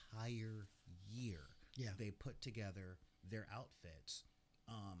entire year, they put together their outfits,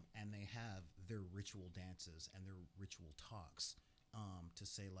 and they have their ritual dances and their ritual talks to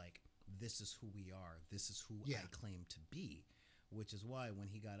say, like, this is who we are, this is who I claim to be. Which is why when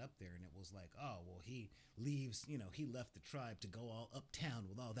he got up there and it was like, oh, well, he leaves, he left the tribe to go all uptown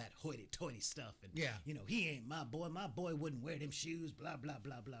with all that hoity-toity stuff. And, he ain't my boy wouldn't wear them shoes, blah, blah,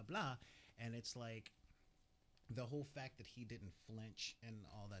 blah, blah, blah. And it's like the whole fact that he didn't flinch and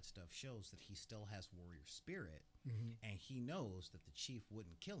all that stuff shows that he still has warrior spirit. And he knows that the chief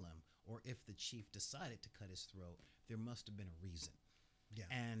wouldn't kill him, or if the chief decided to cut his throat, there must have been a reason. Yeah.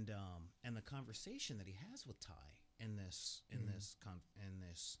 And the conversation that he has with Ty in this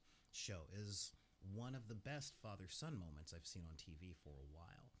show is one of the best father-son moments I've seen on TV for a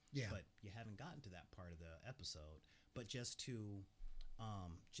while. Yeah. But you haven't gotten to that part of the episode. But just to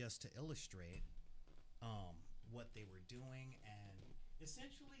illustrate what they were doing, and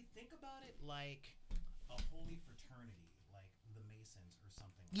essentially think about it like a holy fraternity, like the Masons or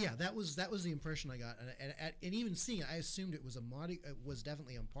something. Yeah, that was the impression I got, and even seeing it, I assumed it was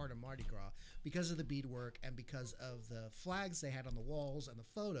definitely a part of Mardi Gras because of the beadwork and because of the flags they had on the walls and the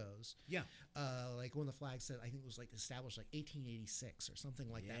photos. Yeah, like one of the flags said, I think it was like established like 1886 or something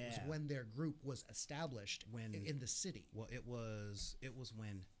like that. It was when their group was established in the city. Well, it was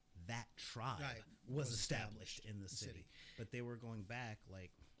when that tribe was established in the city. But they were going back,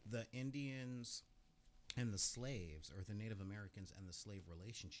 like the Indians and the slaves, or the Native Americans and the slave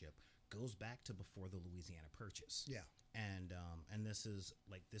relationship, goes back to before the Louisiana Purchase. Yeah, and this is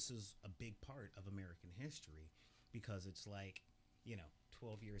a big part of American history, because it's like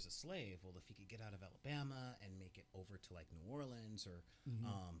 12 years a slave. Well, if he could get out of Alabama and make it over to like New Orleans or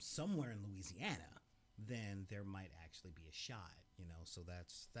somewhere in Louisiana, then there might actually be a shot. So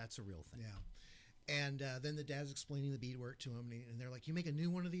that's a real thing. Yeah. And then the dad's explaining the beadwork to him, and they're like, you make a new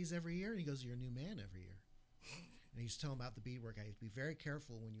one of these every year? And he goes, you're a new man every year. And he's telling about the beadwork. I have to be very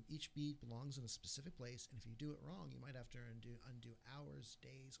careful when each bead belongs in a specific place, and if you do it wrong, you might have to undo hours,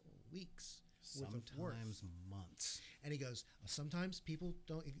 days, or weeks. Sometimes months. And he goes, sometimes people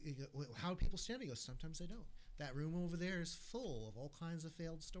don't. How do people stand? He goes, sometimes they don't. That room over there is full of all kinds of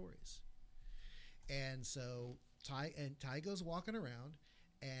failed stories. And so Ty goes walking around,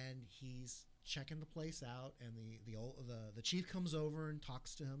 and he's checking the place out, and the chief comes over and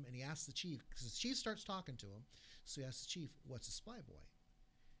talks to him, and he asks the chief, because the chief starts talking to him, so he asks the chief, what's a spy boy?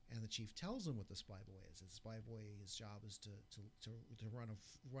 And the chief tells him what the spy boy is. The spy boy, his job is to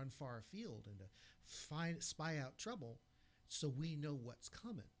run far afield and to spy out trouble, so we know what's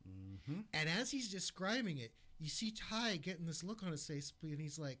coming. And as he's describing it, you see Ty getting this look on his face, and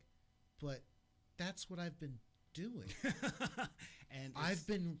he's like, but that's what I've been doing. And I've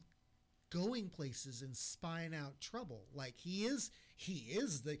been going places and spying out trouble. Like he is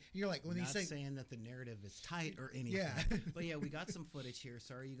the, you're like, when he's saying that the narrative is tight or anything. Yeah. But yeah, we got some footage here.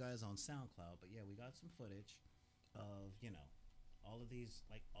 Sorry you guys on SoundCloud, but yeah, we got some footage of,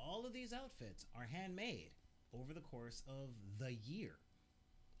 all of these outfits are handmade over the course of the year.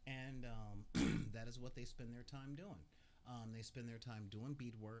 And that is what they spend their time doing. They spend their time doing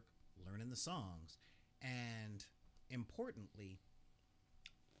beadwork, learning the songs, and importantly,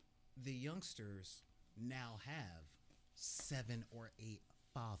 the youngsters now have 7 or 8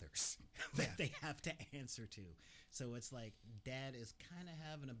 fathers that they have to answer to. So it's like dad is kind of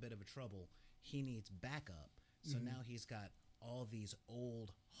having a bit of a trouble. He needs backup. So now he's got all these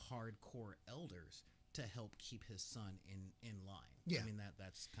old hardcore elders to help keep his son in line. Yeah. I mean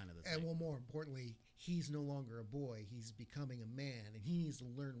that's kind of the And thing. well, more importantly, he's no longer a boy. He's becoming a man, and he needs to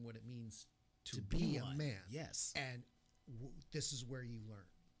learn what it means to be a one. man. Yes. And this is where you learn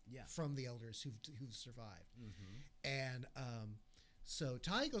Yeah. from the elders who've survived. Mm-hmm. And so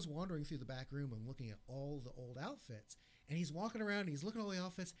Ty goes wandering through the back room and looking at all the old outfits. And he's walking around, and he's looking at all the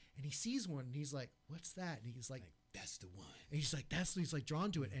outfits, and he sees one, and he's like, "What's that?" And he's like, that's the one. and he's like, he's like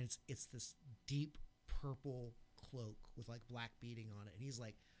drawn to it, and it's this deep purple cloak with like black beading on it, and he's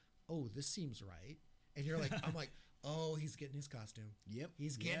like, "Oh, this seems right." And you're like, I'm like, "Oh, he's getting his costume. Yep.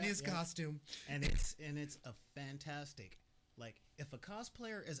 He's getting his costume." And it's a fantastic, like, if a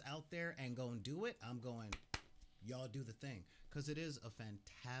cosplayer is out there and go and do it, I'm going, y'all do the thing, because it is a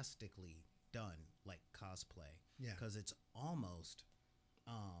fantastically done like cosplay. Yeah. Because it's almost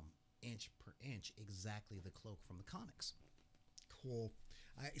inch per inch exactly the cloak from the comics. Cool.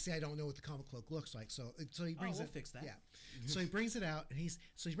 I see. I don't know what the comic cloak looks like, so he brings we'll it. fix that. Yeah. So he brings it out, and he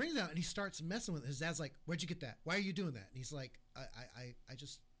starts messing with it. His dad's like, "Where'd you get that? Why are you doing that?" And he's like, "I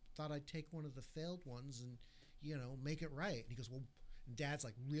just thought I'd take one of the failed ones and make it right." And he goes, "Well," and Dad's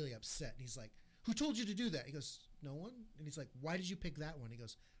like really upset, and he's like, "Who told you to do that?" He goes, "No one." And he's like, "Why did you pick that one?" He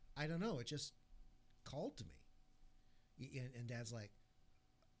goes, "I don't know. It just called to me." And Dad's like,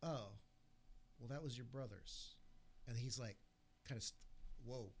 "Oh, well, that was your brother's." And he's like, kind of,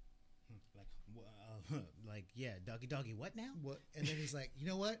 whoa. Like, yeah, doggy, what now? What? And then he's like, "You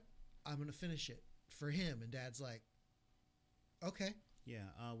know what? I'm going to finish it for him." And Dad's like, "Okay." Yeah,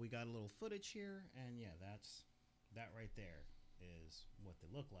 we got a little footage here, and yeah, that right there is what they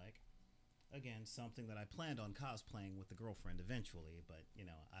look like. Again, something that I planned on cosplaying with the girlfriend eventually, but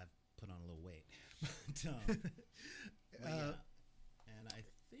I've put on a little weight. But yeah, and I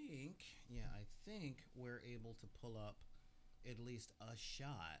think we're able to pull up at least a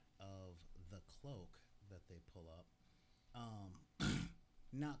shot of the cloak that they pull up.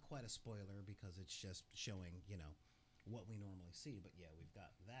 Not quite a spoiler because it's just showing, what we normally see. But yeah, we've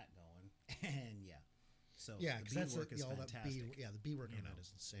got that going, and yeah. So yeah, the because that's beadwork is all fantastic. the beadwork on that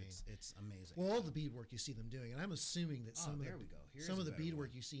is insane. It's amazing. Well, all the beadwork you see them doing, and I'm assuming that some of the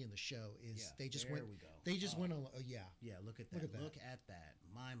beadwork you see in the show is they just went. They just went on. Yeah. Yeah, look at that. Look at that.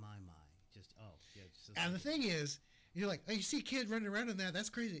 My. Just and the thing is, you're like, "Oh, you see a kid running around in that? That's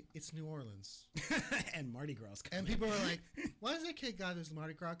crazy." It's New Orleans. And Mardi Gras coming. And people are like, "Why does that kid got his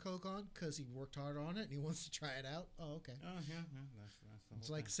Mardi Gras coat on? Because he worked hard on it and he wants to try it out." Oh, okay. Oh yeah. That's the whole It's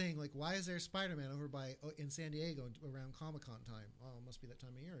like saying, like, why is there Spider-Man over in San Diego around Comic-Con time? Well, it must be that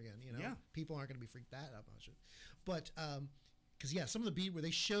time of year again. Yeah. People aren't going to be freaked that out much. But because some of the bead where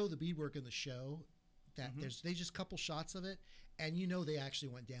they show the beadwork in the show, that they just couple shots of it, and they actually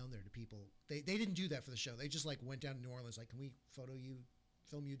went down there to people. They didn't do that for the show. They just like went down to New Orleans. Like, can we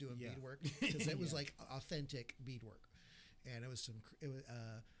film you doing beadwork? Because it was like authentic beadwork, and it was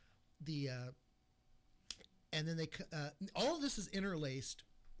and then all of this is interlaced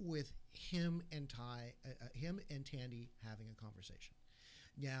with him and Tandy having a conversation.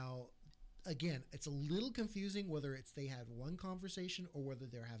 Now, again, it's a little confusing whether they had one conversation or whether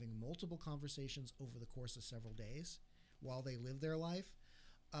they're having multiple conversations over the course of several days while they live their life.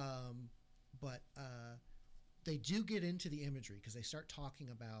 But they do get into the imagery because they start talking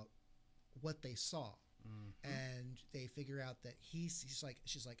about what they saw. And they figure out that she's like,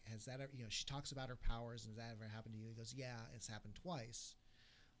 has that ever, she talks about her powers, and has that ever happened to you? He goes, yeah, it's happened twice.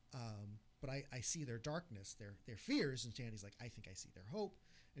 But I see their darkness, their fears. And Tandy's like, I think I see their hope.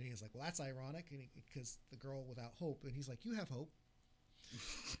 And he's like, well, that's ironic, because the girl without hope. And he's like, you have hope.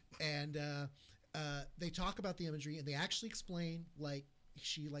 And they talk about the imagery, and they actually explain, like,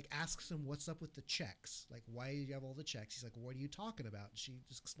 she like asks him what's up with the checks, like, why do you have all the checks? He's like, what are you talking about? And she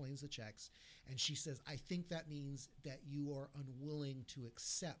just explains the checks, and she says, I think that means that you are unwilling to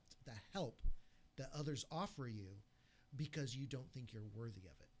accept the help that others offer you because you don't think you're worthy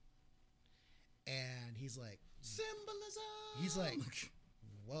of it. And he's like, symbolism. He's like,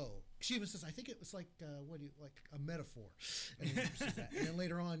 whoa. She even says, I think it was like like a metaphor. And then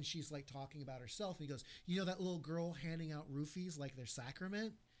later on, she's like talking about herself. And he goes, that little girl handing out roofies like their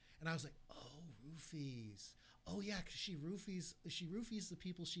sacrament? And I was like, oh, roofies. Oh yeah, because she roofies the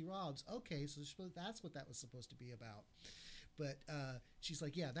people she robs. Okay, so that's what that was supposed to be about. But she's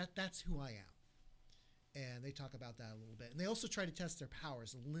like, yeah, that's who I am. And they talk about that a little bit. And they also try to test their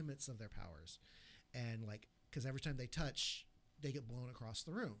powers, the limits of their powers. And like, because every time they touch, they get blown across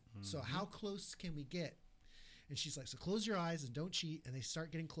the room. So how close can we get? And she's like, so close your eyes and don't cheat. And they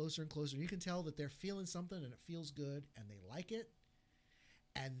start getting closer and closer. And you can tell that they're feeling something and it feels good and they like it.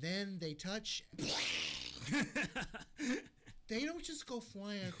 And then they touch. They don't just go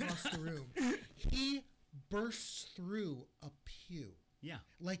flying across the room. He bursts through a pew. Yeah.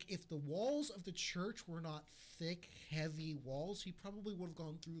 Like, if the walls of the church were not thick, heavy walls, he probably would have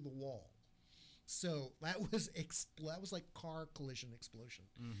gone through the wall. So that was like car collision explosion.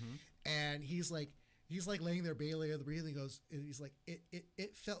 Mm-hmm. And he's like laying there, barely the breathing goes. And he's like,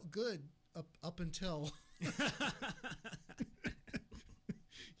 it felt good up until.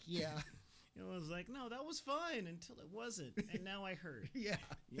 Yeah. It was like, no, that was fine until it wasn't, and now I hurt. Yeah.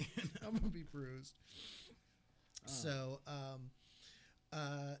 You know? I'm gonna be bruised. So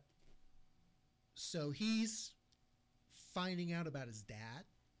he's finding out about his dad.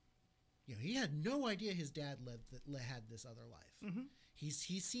 You know, he had no idea his dad had this other life. Mm-hmm. He's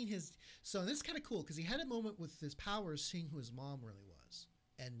seen his. So this is kind of cool because he had a moment with his powers, seeing who his mom really was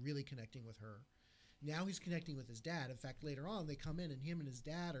and really connecting with her. Now he's connecting with his dad. In fact, later on, they come in and him and his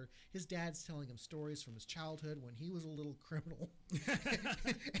dad's telling him stories from his childhood when he was a little criminal.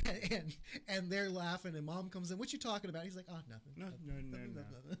 and they're laughing, and mom comes in. What you talking about? He's like, oh, nothing. No. Nothing.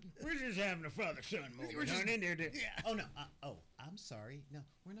 We're just having a father-son moment. We're just, yeah. Oh, no. I'm sorry. No,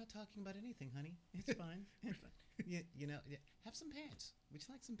 we're not talking about anything, honey. It's fine. It's fine. You know, have some pants. Would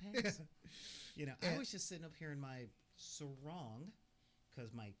you like some pants? You know, I was just sitting up here in my sarong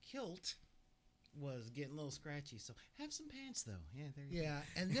because my kilt was getting a little scratchy, so have some pants though. Yeah, there you go.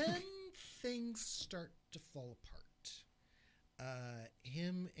 And then things start to fall apart.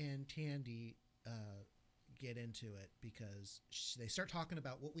 Him and Tandy get into it because they start talking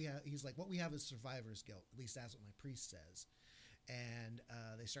about what we have. He's like, what we have is survivor's guilt. At least that's what my priest says. And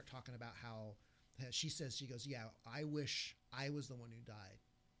they start talking about how she goes, yeah, I wish I was the one who died.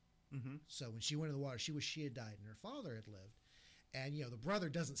 Mm-hmm. So when she went in the water, she wished she had died and her father had lived. And, you know, the brother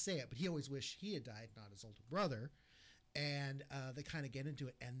doesn't say it, but he always wished he had died, not his older brother. And they kind of get into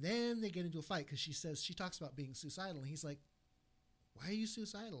it. And then they get into a fight because she talks about being suicidal. And he's like, why are you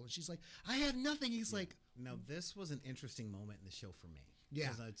suicidal? And she's like, I have nothing. He's like. Now, this was an interesting moment in the show for me.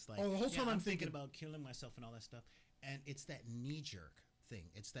 Yeah. It's like, the whole time I'm I'm thinking about killing myself and all that stuff. And it's that knee-jerk thing.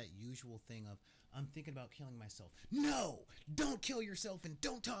 It's that usual thing of, I'm thinking about killing myself. No, don't kill yourself and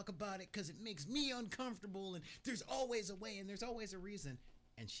don't talk about it because it makes me uncomfortable and there's always a way and there's always a reason.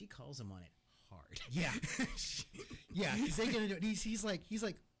 And she calls him on it hard. Yeah. Yeah, because they get into it. He's like,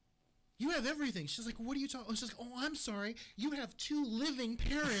 you have everything. She's like, what are you talking? She's like, oh, I'm sorry. You have 2 living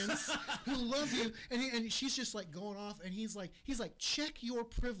parents who love you. And she's just like going off. And he's like, check your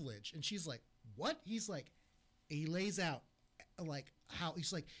privilege. And she's like, what? He's like, he lays out like how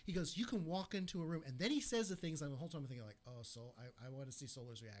he goes, you can walk into a room, and then he says the things. I'm the whole time thinking like, oh, so I want to see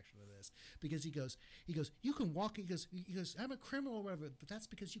Solar's reaction to this, because he goes, you can walk. He goes, I'm a criminal or whatever, but that's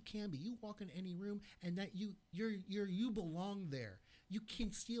because you can be. You walk in any room, and that you belong there. You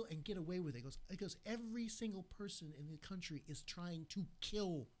can steal and get away with it. He goes, every single person in the country is trying to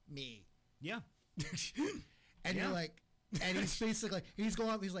kill me. Yeah. And you're like, and he's basically, he's going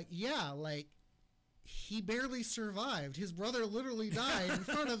up, he's like, yeah, like, he barely survived. His brother literally died in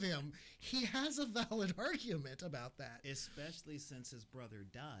front of him. He has a valid argument about that. Especially since his brother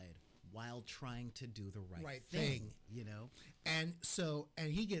died while trying to do the right thing. You know? And so,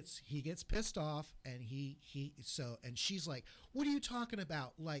 and he gets pissed off, and and she's like, what are you talking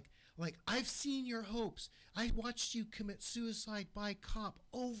about? Like, I've seen your hopes. I watched you commit suicide by cop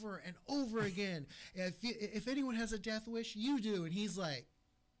over and over again. If anyone has a death wish, you do. And he's like,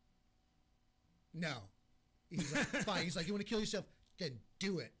 no. He's like, fine. He's like, you want to kill yourself? Then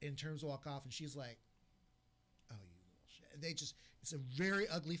do it. And turns to walk off, and she's like, oh, you little shit. It's a very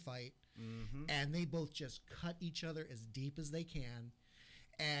ugly fight. Mm-hmm. And they both just cut each other as deep as they can.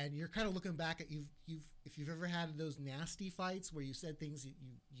 And you're kind of looking back at if you've ever had those nasty fights where you said things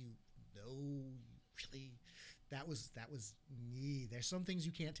you know really that was me. There's some things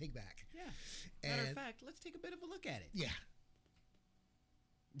you can't take back. Yeah. Matter of fact, let's take a bit of a look at it. Yeah.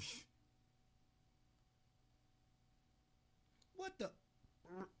 What the?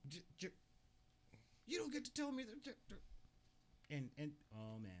 You don't get to tell me that. And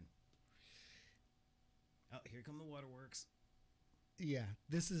oh man. Oh, here come the waterworks. Yeah,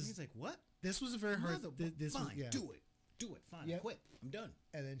 He's like, what? This was a very hard. This fine, was, yeah. do it. Fine, Yep. I quit. I'm done.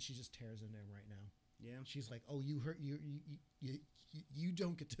 And then she just tears into him right now. Yeah. She's like, oh, you hurt you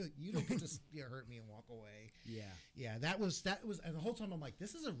don't get to hurt me and walk away. Yeah. Yeah, that was, and the whole time I'm like,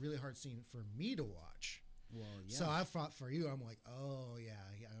 this is a really hard scene for me to watch. Well, yeah. So I thought for you, I'm like, oh yeah,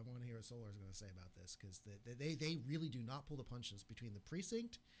 I want to hear what Solar's going to say about this, because they really do not pull the punches between the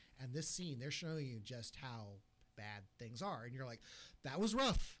precinct and this scene. They're showing you just how bad things are, and you're like, that was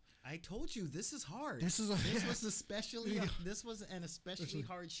rough. I told you this is hard. This is this was an especially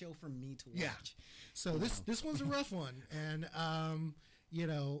hard show for me to watch. Yeah. So this one's a rough one, and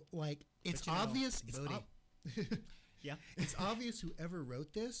like it's obvious. Yeah, it's obvious whoever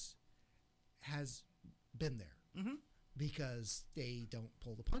wrote this has been there. Mm-hmm. Because they don't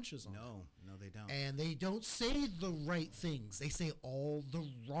pull the punches on it. No, they don't. And they don't say the right things. They say all the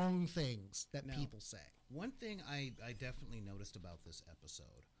wrong things that people say. One thing I definitely noticed about this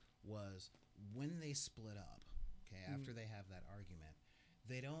episode was when they split up, okay, after they have that argument,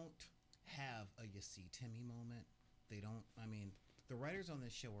 they don't have a you see Timmy moment. They don't, I mean, the writers on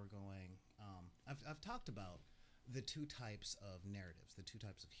this show are going, I've talked about the two types of narratives, the two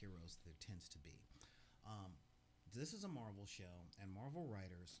types of heroes there tends to be. This is a Marvel show, and Marvel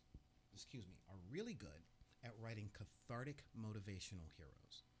writers, are really good at writing cathartic motivational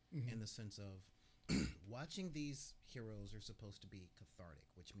heroes, in the sense of watching these heroes are supposed to be cathartic,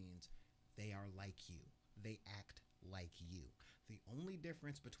 which means they are like you. They act like you. The only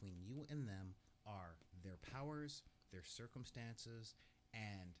difference between you and them are their powers, their circumstances,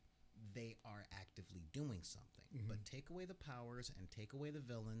 and they are actively doing something. But take away the powers and take away the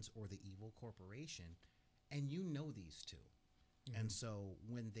villains or the evil corporation, and you know these two. And so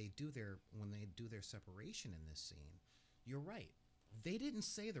when they do their separation in this scene, you're right. They didn't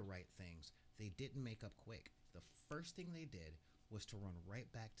say the right things. They didn't make up quick. The first thing they did was to run right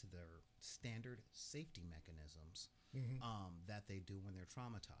back to their standard safety mechanisms that they do when they're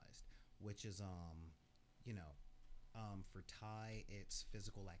traumatized, which is for Ty it's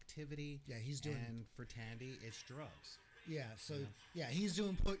physical activity. Yeah, he's doing. And for Tandy it's drugs. Yeah, so he's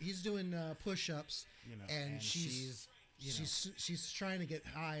doing push-ups, and she's trying to get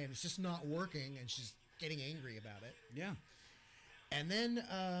high, and it's just not working, and she's getting angry about it. Yeah, and then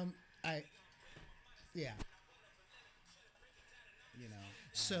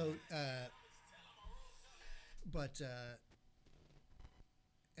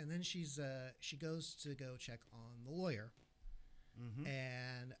and then she goes to go check on the lawyer.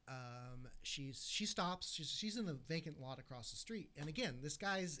 And she stops. She's in the vacant lot across the street. And again, this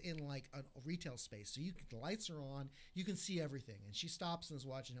guy's in like a retail space, so the lights are on. You can see everything. And she stops and is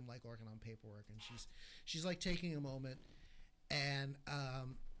watching him like working on paperwork. And she's like taking a moment. And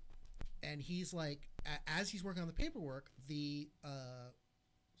he's like, as he's working on the paperwork, the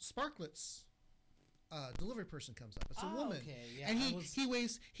Sparklets delivery person comes up. It's a woman, and he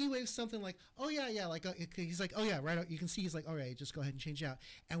waves something like, "Oh yeah," like he's like, "Oh yeah, right." You can see he's like, "All right, just go ahead and change out."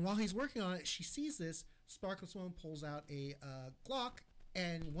 And while he's working on it, she sees this. Sparklets woman pulls out a Glock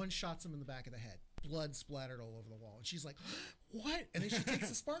and one shots him in the back of the head. Blood splattered all over the wall, and she's like, "What?" And then she takes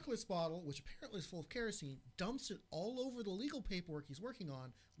the Sparklets bottle, which apparently is full of kerosene, dumps it all over the legal paperwork he's working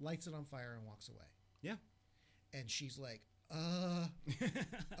on, lights it on fire, and walks away. Yeah, and she's like,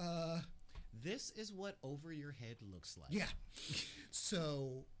 This is what over your head looks like. Yeah.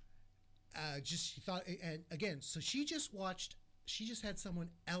 So, she thought, and again, so she just had someone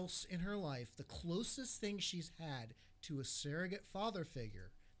else in her life, the closest thing she's had to a surrogate father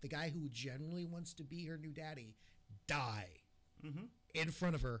figure, the guy who generally wants to be her new daddy, die in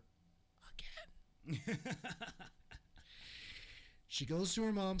front of her again. She goes to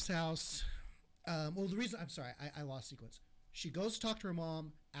her mom's house. The reason, I'm sorry, I lost sequence. She goes to talk to her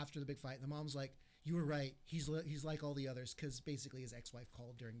mom after the big fight, and the mom's like, "You were right. He's like all the others," because basically his ex-wife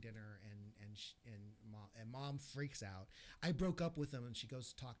called during dinner, and mom freaks out. I broke up with him, and she goes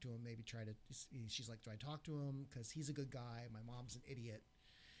to talk to him. She's like, "Do I talk to him? Because he's a good guy. My mom's an idiot."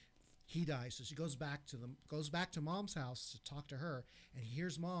 He dies, so she goes back to mom's house to talk to her, and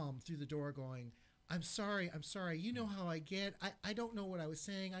hears mom through the door going, I'm sorry. You know how I get. I don't know what I was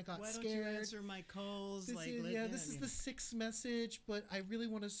saying. I got scared. Why don't you answer my calls? This is the sixth message, but I really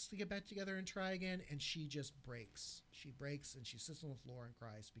want us to get back together and try again. And she just breaks. She breaks, and she sits on the floor and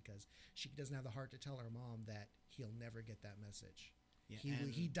cries because she doesn't have the heart to tell her mom that he'll never get that message. Yeah,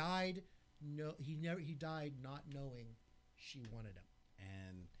 he died. No, he died not knowing she wanted him.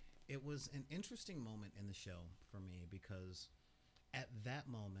 And it was an interesting moment in the show for me because at that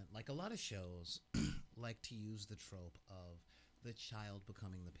moment, like a lot of shows like to use the trope of the child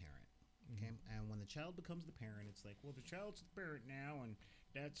becoming the parent. Okay. And when the child becomes the parent, it's like, well, the child's the parent now, and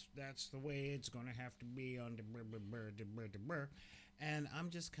that's the way it's going to have to be on the and I'm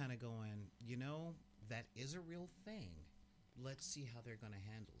just kind of going, that is a real thing. Let's see how they're going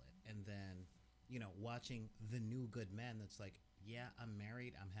to handle it. And then, watching The New Good Men, that's like, yeah, I'm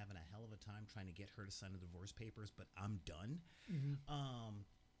married. I'm having a hell of a time trying to get her to sign the divorce papers, but I'm done.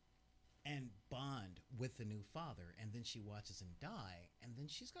 And bond with the new father. And then she watches him die. And then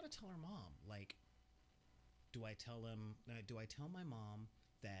she's got to tell her mom, like, do I tell my mom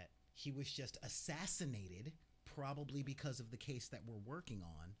that he was just assassinated, probably because of the case that we're working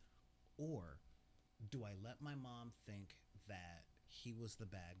on, or do I let my mom think that he was the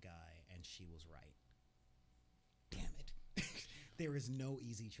bad guy and she was right? Damn it. There is no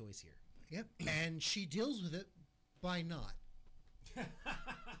easy choice here. Yep. And she deals with it by not.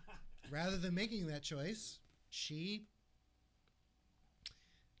 Rather than making that choice, she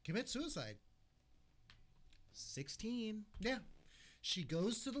commits suicide. 16. Yeah. She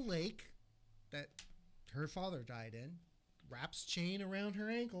goes to the lake that her father died in, wraps chain around her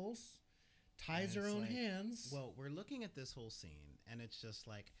ankles, ties her own hands. Well, we're looking at this whole scene, and it's just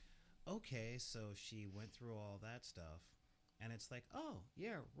like, okay, so she went through all that stuff, and it's like, oh,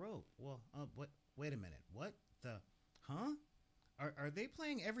 yeah, rope. Well, what? Wait a minute. What the? Huh? Are they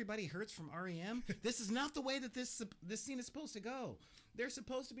playing Everybody Hurts from REM? This is not the way that this scene is supposed to go. There's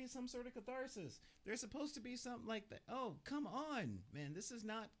supposed to be some sort of catharsis. There's supposed to be something like that. Oh, come on, man. This is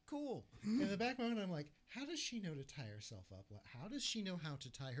not cool. In the back of my mind, I'm like, how does she know to tie herself up? How does she know how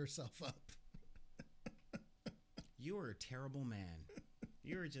to tie herself up? You are a terrible man.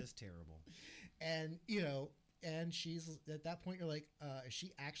 You're just terrible. And, and she's at that point, you're like, is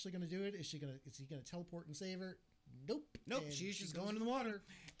she actually going to do it? Is he going to teleport and save her? Nope. She's just going in the water.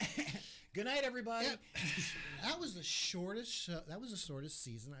 Good night, everybody. Yep. That was the shortest show. That was the shortest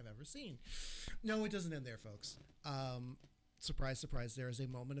season I've ever seen. No, it doesn't end there, folks. Surprise, surprise. There is a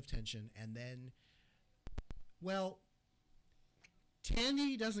moment of tension, and then, well,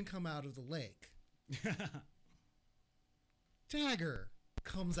 Tandy doesn't come out of the lake. Dagger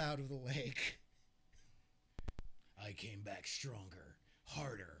comes out of the lake. I came back stronger,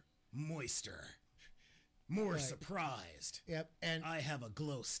 harder, moister. More right. Surprised. Yep, and I have a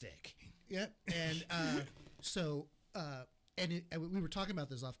glow stick. Yep, and we were talking about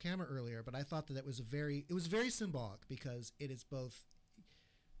this off camera earlier, but I thought that it was very symbolic because it is both.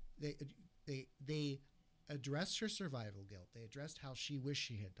 They addressed her survival guilt. They addressed how she wished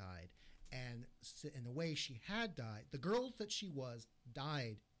she had died, and in the way she had died, the girl that she was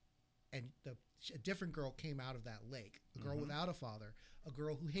died, and a different girl came out of that lake. A girl without a father, a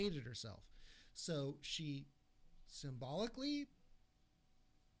girl who hated herself. So she symbolically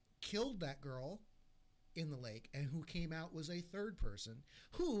killed that girl in the lake, and who came out was a third person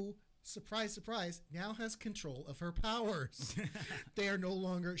who, surprise, surprise, now has control of her powers. They are no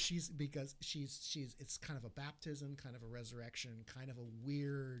longer, because she's it's kind of a baptism, kind of a resurrection, kind of a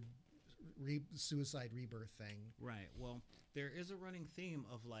weird suicide rebirth thing. Right. Well, there is a running theme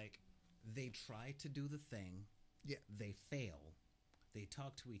of like, they try to do the thing. Yeah. They fail. They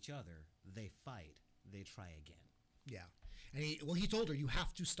talk to each other. They fight. They try again. Yeah. And he told her, you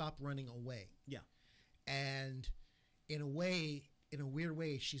have to stop running away. Yeah. And in a weird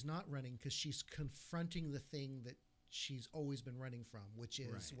way, she's not running because she's confronting the thing that she's always been running from, which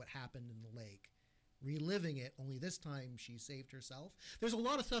is what happened in the lake. Reliving it, only this time she saved herself. There's a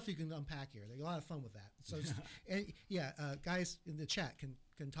lot of stuff you can unpack here. There's a lot of fun with that. So, guys in the chat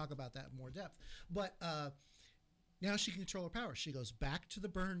can talk about that in more depth. But now she can control her power. She goes back to the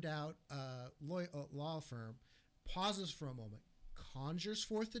burned out law firm, pauses for a moment, conjures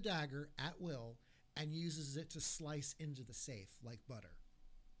forth the dagger at will, and uses it to slice into the safe like butter.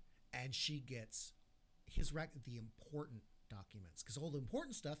 And she gets the important documents, because all the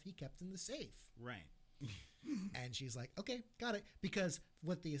important stuff he kept in the safe. Right. And she's like, okay, got it. Because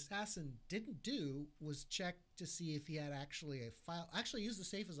what the assassin didn't do was check to see if he had actually used the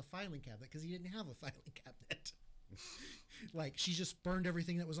safe as a filing cabinet, because he didn't have a filing cabinet. Like, she just burned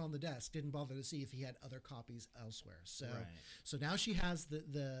everything that was on the desk, didn't bother to see if he had other copies elsewhere. So now she has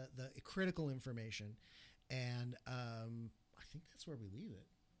the critical information, and I think that's where we leave it.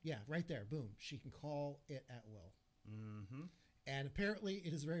 Yeah, right there. Boom. She can call it at will. Mm-hmm. And apparently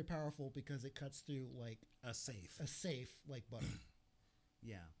it is very powerful because it cuts through like a safe like butter.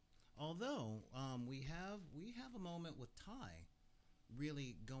 Yeah. Although we have a moment with Ty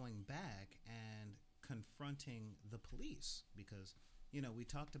really going back and confronting the police, because we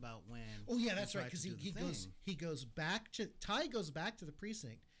talked about when that's right, because he goes back to the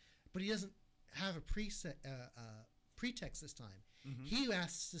precinct, but he doesn't have a pretext this time. Mm-hmm. He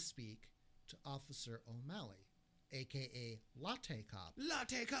asks to speak to Officer O'Malley, aka Latte Cop,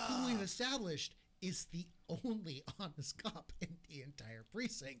 who we've established is the only honest cop in the entire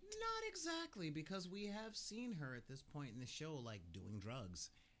precinct. Not exactly, because we have seen her at this point in the show like doing drugs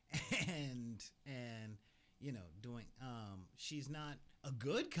and doing she's not a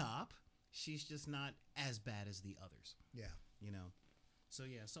good cop, she's just not as bad as the others.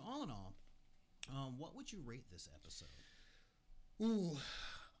 So all in all, what would you rate this episode? Ooh,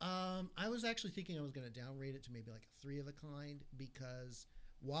 I was actually thinking I was going to downrate it to maybe like a 3 of a kind, because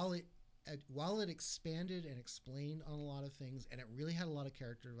while it while it expanded and explained on a lot of things, and it really had a lot of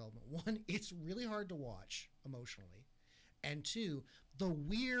character development. One, it's really hard to watch emotionally, and two, the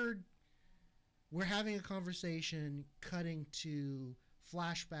weird. We're having a conversation, cutting to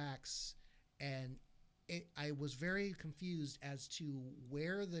flashbacks, and I was very confused as to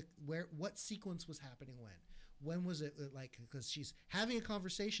what sequence was happening when. When was it like, because she's having a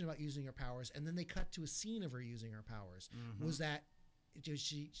conversation about using her powers, and then they cut to a scene of her using her powers. Mm-hmm. Was that, did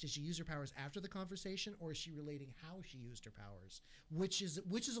she use her powers after the conversation, or is she relating how she used her powers, which is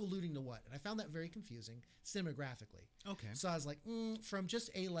alluding to what? And I found that very confusing cinematographically. Okay. So I was like, from just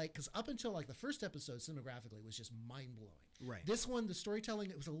a, like, because up until like the first episode, cinematographically was just mind blowing. Right. This one, the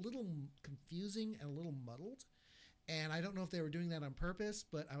storytelling, it was a little confusing and a little muddled. And I don't know if they were doing that on purpose,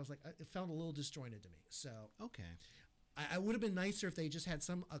 but I was like, it felt a little disjointed to me. So okay, I would have been nicer if they just had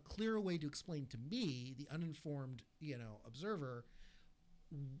a clearer way to explain to me, the uninformed, observer,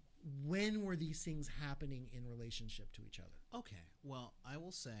 when were these things happening in relationship to each other. Okay, well, I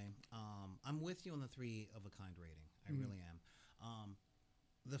will say I'm with you on the 3 of a kind rating. I really am.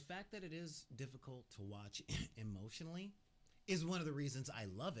 The fact that it is difficult to watch emotionally is one of the reasons I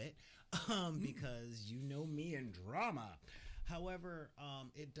love it, because you know me and drama. However,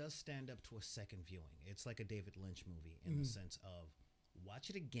 it does stand up to a second viewing. It's like a David Lynch movie in the sense of watch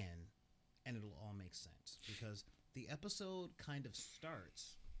it again and it'll all make sense, because the episode kind of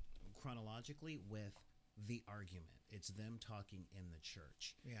starts chronologically with the argument. It's them talking in the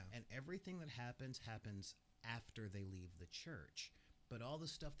church. Yeah. And everything that happens after they leave the church. But all the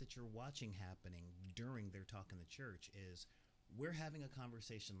stuff that you're watching happening during their talk in the church is, we're having a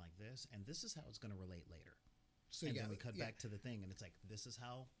conversation like this, and this is how it's going to relate later. So and then we cut back to the thing, and it's like, this is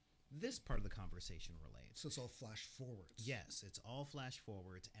how this part of the conversation relates. So it's all flash forwards. Yes, it's all flash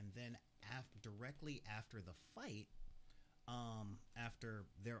forwards, and then directly after the fight, after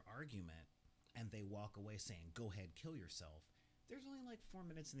their argument, and they walk away saying, "Go ahead, kill yourself." There's only like 4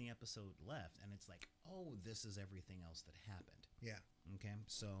 minutes in the episode left, and it's like, oh, this is everything else that happened. Yeah. Okay,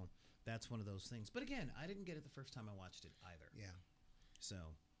 so that's one of those things. But again, I didn't get it the first time I watched it either. Yeah. So,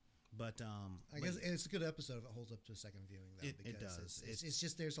 but I guess it's a good episode if it holds up to a second viewing, though. It does. It's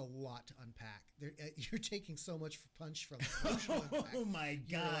just there's a lot to unpack. You're taking so much punch from the emotional impact. Oh my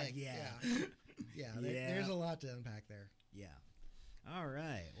God! Like, yeah. There's a lot to unpack there. Yeah. All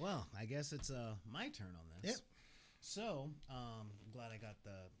right. Well, I guess it's my turn on this. Yep. So, I'm glad I got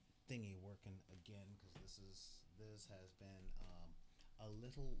the thingy working again, because this has been a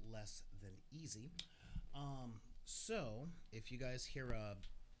little less than easy. So if you guys hear a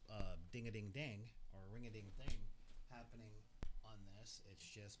ding-a-ding-ding or a ring-a-ding-thing happening on this, it's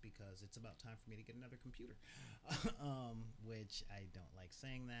just because it's about time for me to get another computer, which I don't like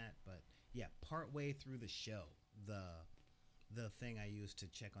saying that, but yeah, partway through the show, the thing I used to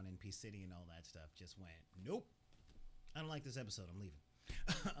check on NP City and all that stuff just went, nope, I don't like this episode, I'm leaving.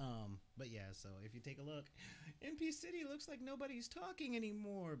 But yeah, so if you take a look, NP City looks like nobody's talking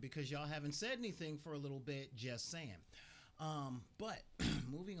anymore because y'all haven't said anything for a little bit, just saying. But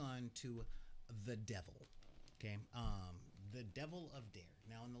moving on to the devil. Okay. The Devil of Dare.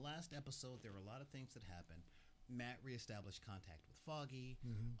 Now, in the last episode, there were a lot of things that happened. Matt reestablished contact with Foggy.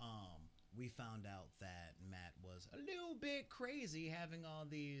 We found out that Matt was a little bit crazy, having all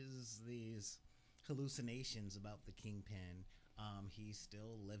these hallucinations about the Kingpin. He's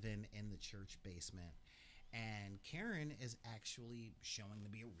still living in the church basement, and Karen is actually showing to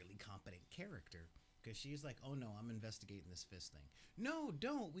be a really competent character, because she's like, oh no, I'm investigating this fist thing. No,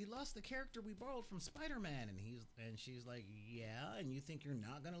 don't, we lost the character we borrowed from Spider-Man. And she's like, yeah, and you think you're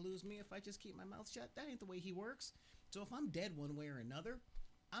not gonna lose me if I just keep my mouth shut? That ain't the way he works. So if I'm dead one way or another,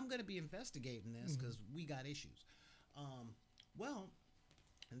 I'm gonna be investigating this, because we got issues. Well,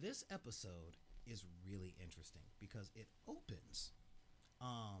 this episode is really interesting because it opens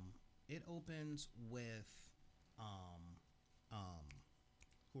with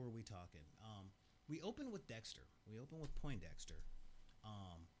who are we talking? We open with Dexter. We open with Poindexter,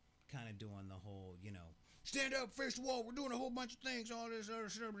 kind of doing the whole, stand up, face the wall, we're doing a whole bunch of things, all this other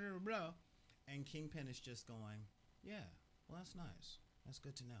stuff, blah, blah, blah. And Kingpin is just going, yeah, well, that's nice. That's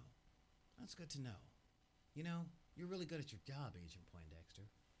good to know. That's good to know. You're really good at your job, Agent Poindexter.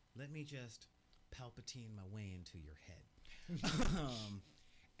 Let me just Palpatine my way into your head.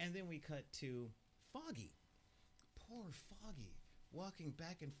 And then we cut to Foggy. Poor Foggy, walking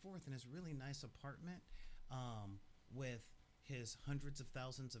back and forth in his really nice apartment, with his hundreds of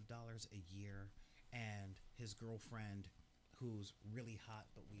thousands of dollars a year and his girlfriend, who's really hot,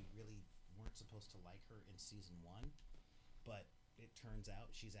 but we really weren't supposed to like her in season 1. But it turns out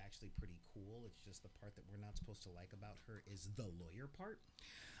she's actually pretty cool. It's just the part that we're not supposed to like about her is the lawyer part.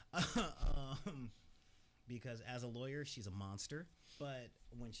 Because as a lawyer, she's a monster. But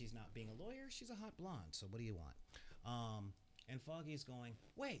when she's not being a lawyer, she's a hot blonde. So what do you want? And Foggy's going,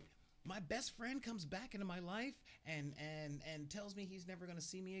 wait, my best friend comes back into my life and tells me he's never going to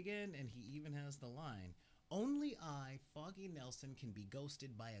see me again. And he even has the line, only I, Foggy Nelson, can be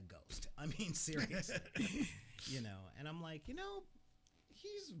ghosted by a ghost. I mean, seriously. You know, and I'm like, you know,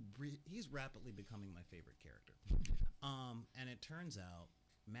 he's rapidly becoming my favorite character. And it turns out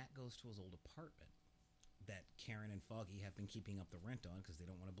Matt goes to his old apartment that Karen and Foggy have been keeping up the rent on because they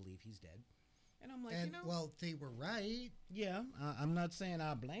don't want to believe he's dead. And I'm like, And, you know, well, they were right. yeah, I'm not saying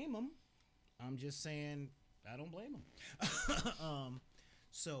I blame them. I'm just saying I don't blame them.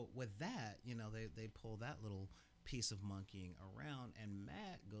 So with that, you know, they pull that little piece of monkeying around, and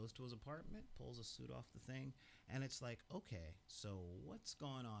Matt goes to his apartment, pulls a suit off the thing, and it's like, okay, so what's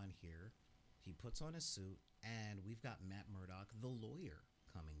going on here? He puts on his suit, and we've got Matt Murdock, the lawyer,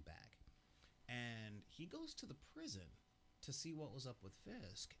 coming back. And he goes to the prison to see what was up with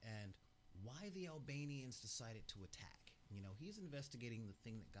Fisk and why the Albanians decided to attack. You know, he's investigating the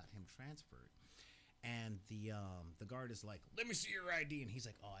thing that got him transferred. And the guard is like, let me see your ID. And he's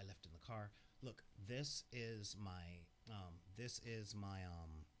like, oh, I left it in the car. Look, this is my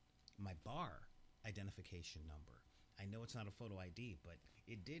my bar identification number. I know it's not a photo ID, but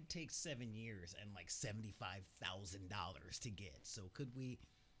it did take 7 years and like $75,000 to get. So could we?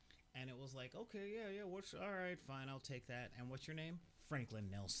 And it was like, okay, yeah, all right, fine, I'll take that. And what's your name? Franklin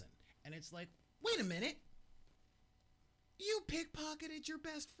Nelson. And it's like, wait a minute. You pickpocketed your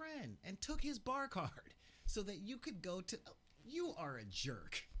best friend and took his bar card so that you could go to. You are a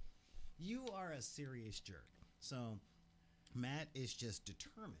jerk. You are a serious jerk. So Matt is just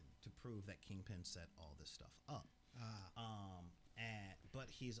determined to prove that Kingpin set all this stuff up. But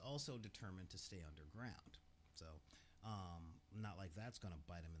he's also determined to stay underground. So not like that's gonna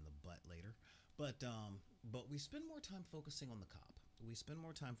bite him in the butt later. But we spend more time focusing on the cop. We spend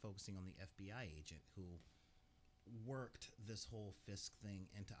more time focusing on the FBI agent who worked this whole Fisk thing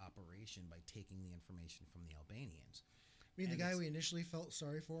into operation by taking the information from the Albanians. I mean, the guy we initially felt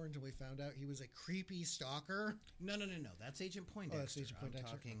sorry for until we found out he was a creepy stalker. No. That's Agent Poindexter. Oh, that's Agent Poindexter.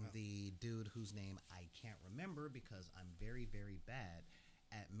 I'm talking the dude whose name I can't remember because I'm very, very bad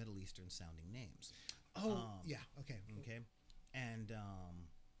at Middle Eastern sounding names. Oh, yeah. Okay. Okay.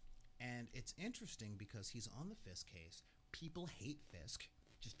 And it's interesting because he's on the Fisk case. People hate Fisk.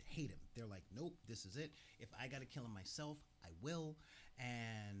 Just hate him. They're like, nope, this is it. If I got to kill him myself, I will.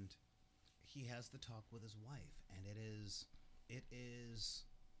 And he has the talk with his wife, and it is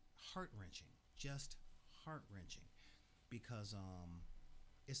heart-wrenching, just heart-wrenching, because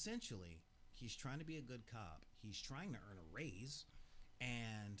essentially he's trying to be a good cop. He's trying to earn a raise,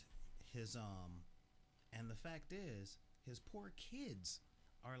 and his and the fact is his poor kids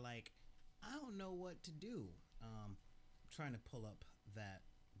are like, I don't know what to do. Trying to pull up that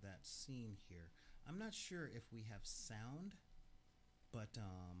scene here. I'm not sure if we have sound, but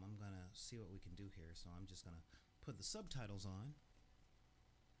I'm gonna see what we can do here. So I'm just gonna put the subtitles on.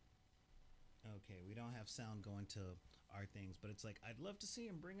 Okay, we don't have sound going to our things, but it's like, I'd love to see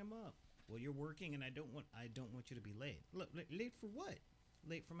him, bring him up. Well, you're working, and I don't want you to be late. Look, late for what?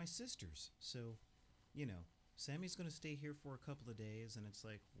 Late for my sisters. So, you know, Sammy's gonna stay here for a couple of days, and it's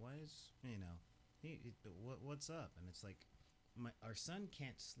like, why is, you know, what's up? And it's like, our son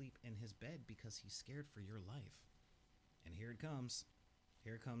can't sleep in his bed because he's scared for your life. And here it comes.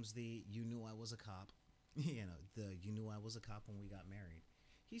 Here comes the you knew I was a cop. You know, you knew I was a cop when we got married.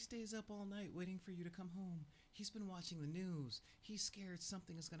 He stays up all night waiting for you to come home. He's been watching the news. He's scared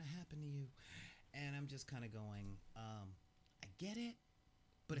something is going to happen to you. And I'm just kind of going, I get it,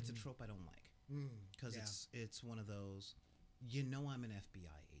 but it's a trope I don't like. Because it's one of those, you know, I'm an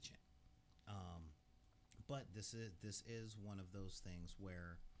FBI agent. But this is one of those things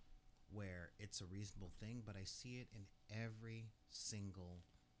where it's a reasonable thing, but I see it in every single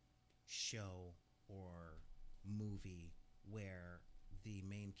show or movie where the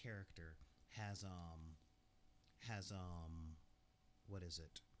main character has what is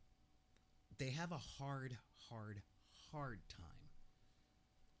it? They have a hard time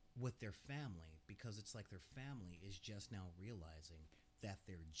with their family because it's like their family is just now realizing that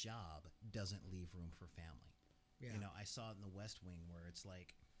their job doesn't leave room for family. Yeah. You know, I saw it in the West Wing where it's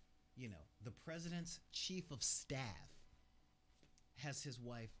like, you know, the president's chief of staff has his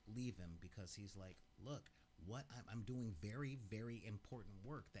wife leave him because he's like, look, what I'm doing very, very important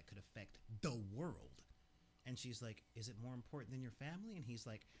work that could affect the world. And she's like, is it more important than your family? And he's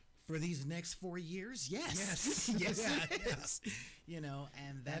like, For these next 4 years, yes, Yes. yes, it Yeah. is. You know,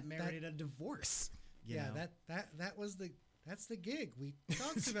 and that merited a divorce. You Yeah, know? that was that's the gig. We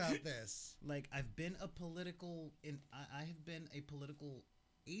talked about this. Like I've been a political, I have been a political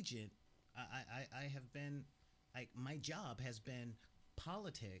agent. I have been, like my job has been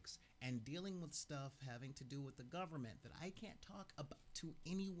politics and dealing with stuff having to do with the government that I can't talk about to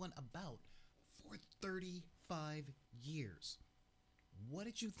anyone about for 35 years. What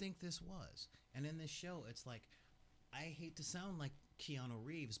did you think this was? And in this show, it's like, I hate to sound like Keanu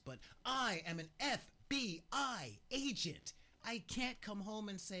Reeves, but I am an FBI agent. I can't come home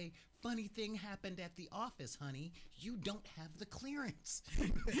and say, funny thing happened at the office, honey. You don't have the clearance.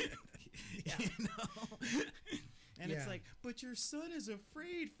 Yeah. You know? And it's Yeah. like, but your son is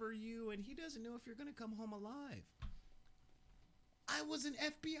afraid for you and he doesn't know if you're going to come home alive. I was an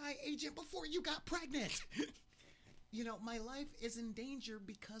FBI agent before you got pregnant. You know, my life is in danger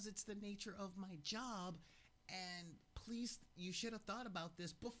because it's the nature of my job. And please, you should have thought about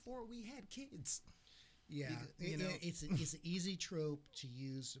this before we had kids. Yeah, You know- it's an easy trope to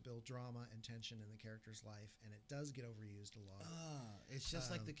use to build drama and tension in the character's life, and it does get overused a lot. It's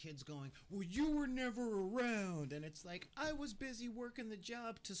just like the kids going, well, you were never around. And it's like, I was busy working the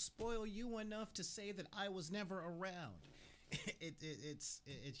job to spoil you enough to say that I was never around. It's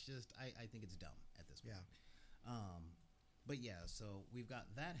just, I think it's dumb at this point. Yeah, But yeah, so we've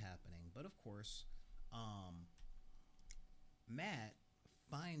got that happening. But of course, Matt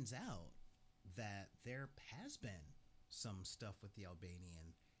finds out that there has been some stuff with the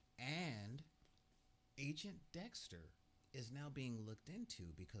Albanian, and Agent Dexter is now being looked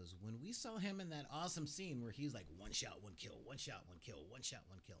into, because when we saw him in that awesome scene where he's like, one shot, one kill, one shot, one kill, one shot,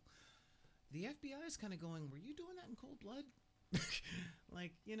 one kill, the FBI is kind of going, were you doing that in cold blood?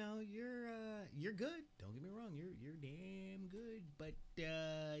 Like, you know, you're good. Don't get me wrong, you're damn good, but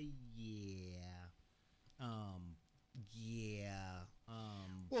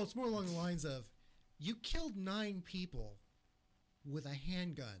well, it's more along the lines of, you killed 9 people with a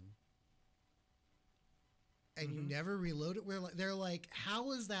handgun, and you never reloaded. They're like,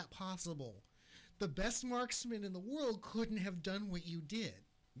 how is that possible? The best marksman in the world couldn't have done what you did.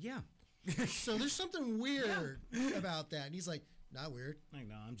 yeah. So there's something weird about that. And he's like, not weird. Like,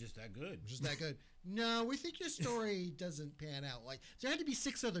 no, I'm just that good. I'm just that good. No, we think your story doesn't pan out. Like, there had to be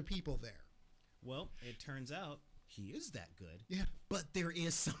 6 other people there. Well, it turns out he is that good. Yeah. But there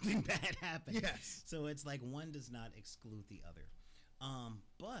is something bad happening. Yes. So it's like one does not exclude the other.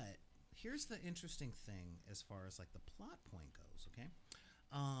 But here's the interesting thing as far as like the plot point goes, okay?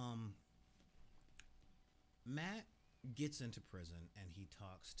 Matt gets into prison and he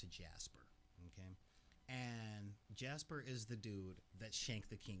talks to Jasper, okay? And Jasper is the dude that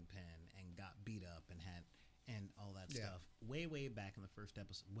shanked the kingpin and got beat up and had and all that Yeah. stuff way back in the first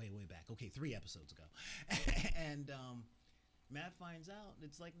episode, way back, okay, 3 episodes ago. And Matt finds out,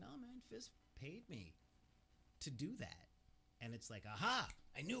 it's like, no man, Fisk paid me to do that. And it's like, aha,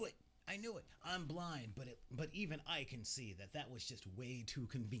 I knew it, I'm blind, but even I can see that was just way too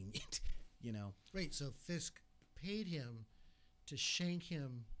convenient. You know? Wait, so Fisk paid him to shank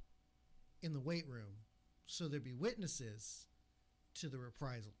him in the weight room so there'd be witnesses to the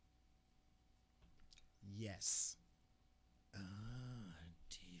reprisal. Yes.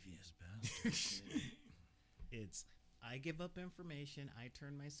 Devious bastard. It's, I give up information, I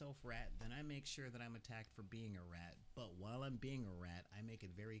turn myself rat, then I make sure that I'm attacked for being a rat. But while I'm being a rat, I make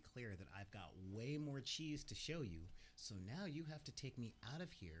it very clear that I've got way more cheese to show you. So now you have to take me out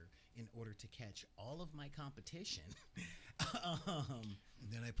of here in order to catch all of my competition.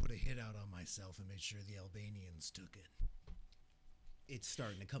 And then I put a hit out on myself and made sure the Albanians took it. It's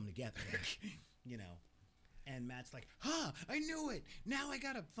starting to come together, you know. And Matt's like, I knew it. Now I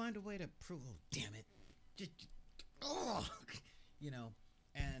gotta find a way to prove. Oh, damn it. You know,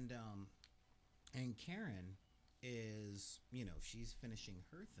 and Karen is, you know, she's finishing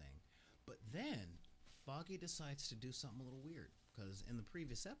her thing, but then Foggy decides to do something a little weird, because in the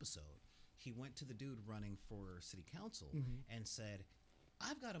previous episode, he went to the dude running for city council and said,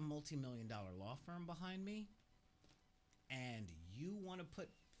 I've got a multi-million-dollar law firm behind me, and you want to put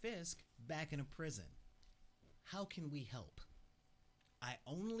Fisk back in a prison. How can we help? I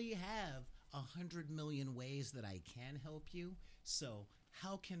only have 100 million ways that I can help you. So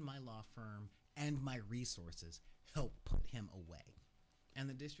how can my law firm and my resources help put him away? And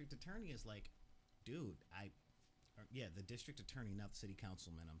the district attorney is like, dude, the district attorney, not the city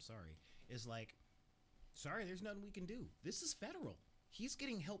councilman, I'm sorry, is like, sorry, there's nothing we can do. This is federal. He's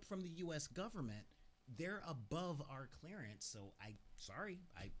getting help from the U.S. government. They're above our clearance. So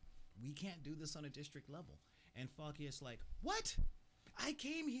we can't do this on a district level. And Foggy is like, what? I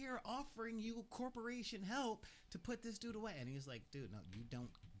came here offering you corporation help to put this dude away. And he's like, dude, no, you don't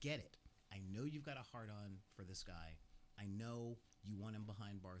get it. I know you've got a hard on for this guy. I know you want him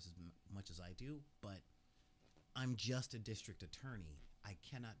behind bars as much as I do, but I'm just a district attorney. I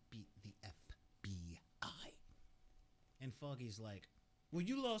cannot beat the FBI. And Foggy's like, well,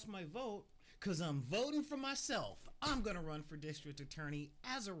 you lost my vote because I'm voting for myself. I'm going to run for district attorney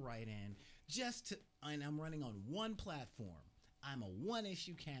as a write-in and I'm running on one platform. I'm a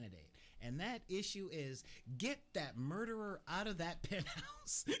one-issue candidate. And that issue is get that murderer out of that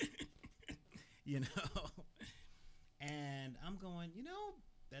penthouse. You know? And I'm going,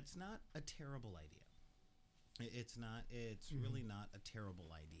 that's not a terrible idea. It's not. It's really not a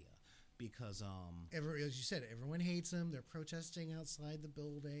terrible idea because as you said, everyone hates him. They're protesting outside the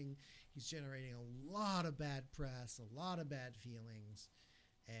building. He's generating a lot of bad press, a lot of bad feelings,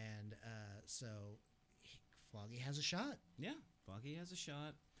 and so Foggy has a shot. Yeah, Foggy has a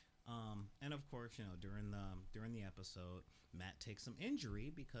shot. And of course, during the episode, Matt takes some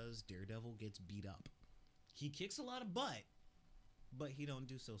injury because Daredevil gets beat up. He kicks a lot of butt, but he don't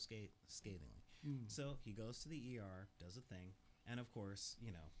do so scathingly. So he goes to the ER, does a thing, and of course,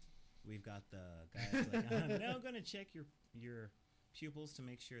 we've got the guy like, I'm now going to check your pupils to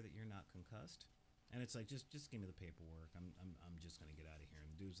make sure that you're not concussed. And it's like, just give me the paperwork. I'm just going to get out of here.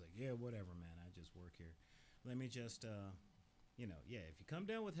 And the dude's like, yeah, whatever, man. I just work here. Let me just, if you come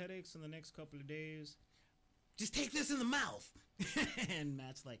down with headaches in the next couple of days, just take this in the mouth. And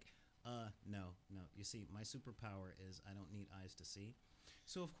Matt's like, no. You see, my superpower is I don't need eyes to see.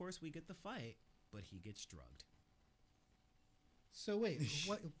 So, of course, we get the fight, but he gets drugged. So, wait,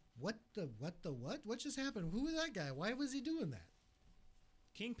 what? What just happened? Who was that guy? Why was he doing that?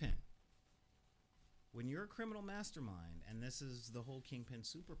 Kingpin. When you're a criminal mastermind, and this is the whole Kingpin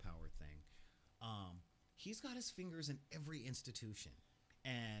superpower thing, he's got his fingers in every institution.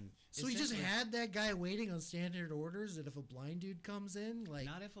 And so he just had that guy waiting on standard orders that if a blind dude comes in, like...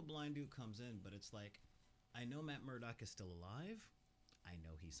 Not if a blind dude comes in, but it's like, I know Matt Murdock is still alive. I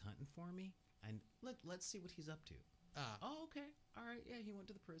know he's hunting for me. And let's see what he's up to. Oh, okay. All right. Yeah, he went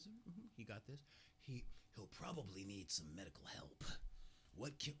to the prison. He got this. He'll probably need some medical help.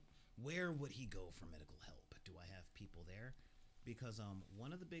 Where would he go for medical help? Do I have people there? Because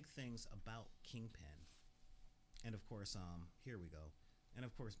one of the big things about Kingpin, and of course, here we go. And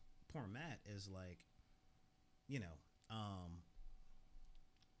of course, poor Matt is like,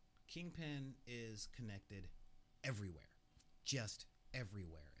 Kingpin is connected everywhere, just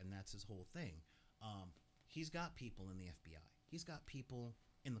everywhere, and that's his whole thing. He's got people in the FBI. He's got people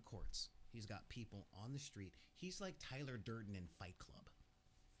in the courts. He's got people on the street. He's like Tyler Durden in Fight Club,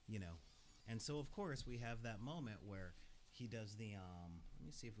 And so, of course, we have that moment where he does the, let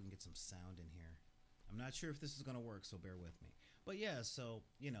me see if we can get some sound in here. I'm not sure if this is going to work, so bear with me. But yeah, so,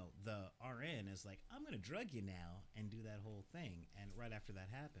 the RN is like, I'm going to drug you now and do that whole thing. And right after that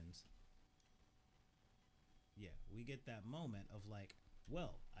happens, yeah, we get that moment of like,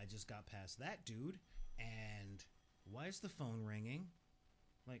 well, I just got past that dude, and why is the phone ringing?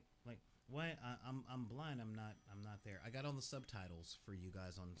 Like, why? I'm blind. I'm not there. I got all the subtitles for you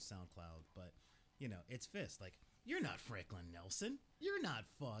guys on SoundCloud, but it's Fist. Like, you're not Franklin Nelson. You're not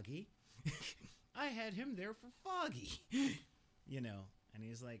Foggy. I had him there for Foggy. And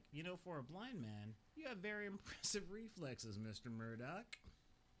he's like, for a blind man, you have very impressive reflexes, Mr. Murdoch.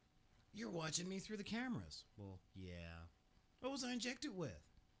 You're watching me through the cameras. Well, yeah. What was I injected with?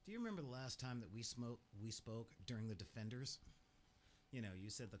 Do you remember the last time that we spoke during the Defenders? You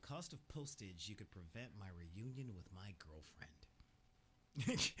said the cost of postage, you could prevent my reunion with my girlfriend.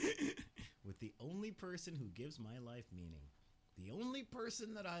 With the only person who gives my life meaning. The only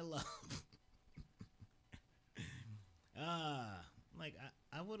person that I love.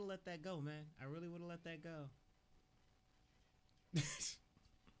 I would have let that go, man. I really would have let that go.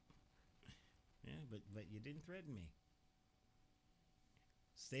 Yeah, but you didn't threaten me.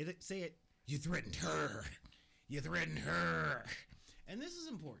 Say it. You threatened her. You threatened her. And this is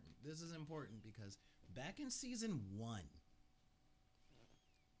important. This is important because back in season 1,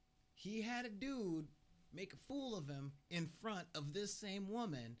 he had a dude make a fool of him in front of this same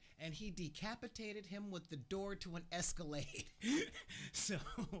woman, and he decapitated him with the door to an Escalade. So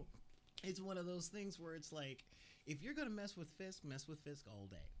it's one of those things where it's like, if you're going to mess with Fisk all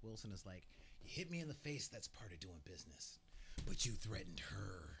day. Wilson is like, you hit me in the face, that's part of doing business. But you threatened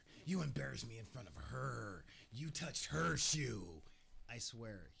her. You embarrassed me in front of her. You touched her shoe. I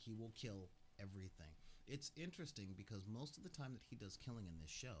swear, he will kill everything. It's interesting because most of the time that he does killing in this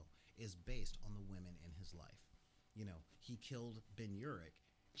show is based on the women in his life. He killed Ben Urich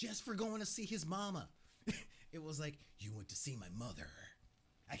just for going to see his mama. It was like, you went to see my mother.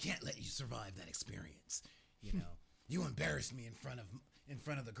 I can't let you survive that experience. You know, you embarrassed me in front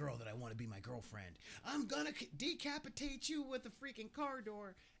of the girl that I want to be my girlfriend. I'm gonna decapitate you with a freaking car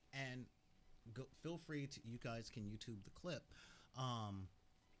door. And feel free to, you guys can YouTube the clip.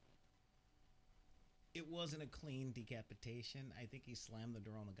 It wasn't a clean decapitation. I think he slammed the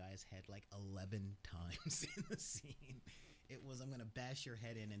door on the guy's head like 11 times in the scene. It was, I'm going to bash your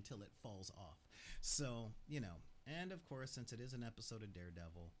head in until it falls off. So, you know, and of course, since it is an episode of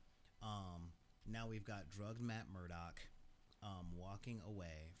Daredevil, now we've got drugged Matt Murdock walking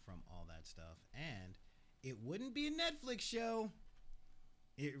away from all that stuff. And it wouldn't be a Netflix show.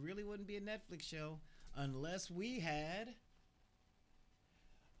 It really wouldn't be a Netflix show unless we had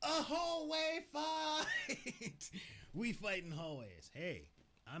a hallway fight. We fight in hallways. Hey,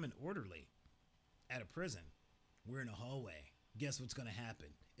 I'm an orderly at a prison. We're in a hallway. Guess what's gonna happen?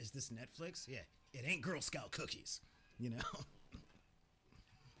 Is this Netflix? Yeah, it ain't Girl Scout cookies, you know.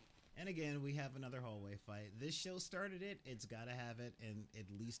 And again, we have another hallway fight. This show started it. It's got to have it in at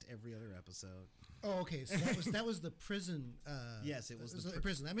least every other episode. Oh, okay. So that was the prison. Yes, it was the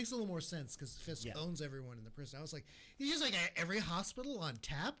prison. That makes a little more sense because Fisk owns everyone in the prison. I was like, he's just like every hospital on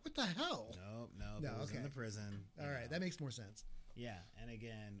tap. What the hell? No. It was in the prison. All right, that makes more sense. Yeah, and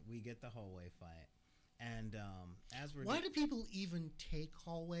again, we get the hallway fight, and why do people even take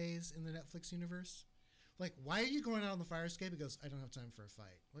hallways in the Netflix universe? Like, why are you going out on the fire escape? He goes, I don't have time for a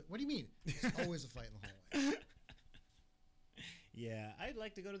fight. What do you mean? There's always a fight in the hallway. Yeah, I'd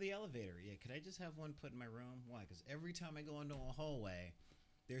like to go to the elevator. Yeah, could I just have one put in my room? Why? Because every time I go into a hallway,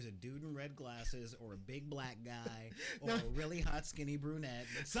 there's a dude in red glasses or a big black guy or a really hot skinny brunette.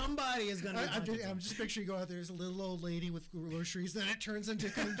 Somebody is going to... I'm just picturing you go out there, there's a little old lady with groceries, then it turns into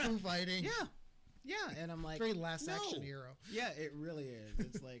kung fu fighting. Yeah, and I'm like... Very Last Action Hero. Yeah, it really is.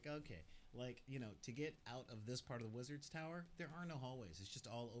 It's like, okay... Like, you know, to get out of this part of the Wizard's Tower, there are no hallways. It's just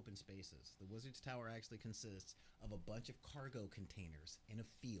all open spaces. The Wizard's Tower actually consists of a bunch of cargo containers in a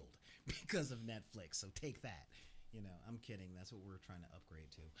field because of Netflix. So take that. You know, I'm kidding. That's what we're trying to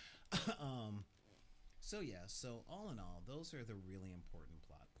upgrade to. So all in all, those are the really important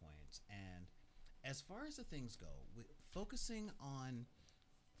plot points. And as far as the things go, focusing on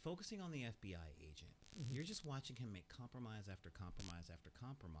the FBI agent, you're just watching him make compromise after compromise after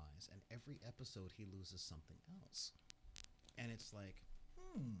compromise, and every episode he loses something else. And it's like,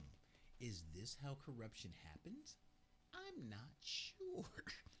 is this how corruption happens? I'm not sure.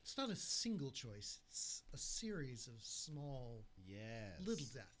 It's not a single choice. It's a series of small, little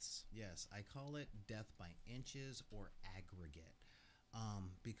deaths. Yes, I call it death by inches or aggregate,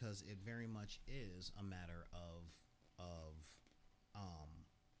 because it very much is a matter of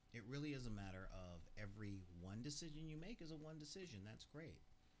it really is a matter of every one decision you make is a one decision. That's great.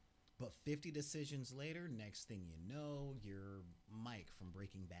 But 50 decisions later, next thing you know, you're Mike from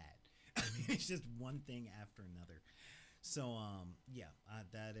Breaking Bad. I mean, it's just one thing after another. So,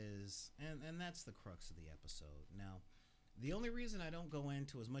 that is, and that's the crux of the episode. Now, the only reason I don't go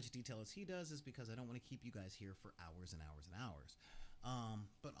into as much detail as he does is because I don't want to keep you guys here for hours and hours and hours.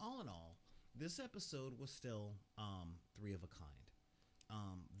 But all in all, this episode was still three of a kind.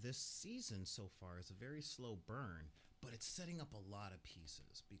 This season so far is a very slow burn, but it's setting up a lot of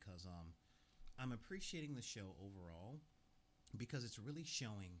pieces because I'm appreciating the show overall because it's really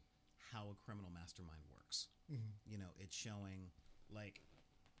showing how a criminal mastermind works. You know, it's showing, like,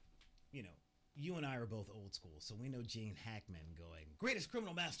 you know, you and I are both old school, so we know Gene Hackman going, greatest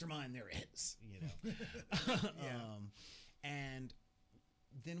criminal mastermind there is, you know. And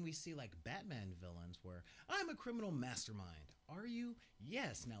then we see like Batman villains where I'm a criminal mastermind. Are you?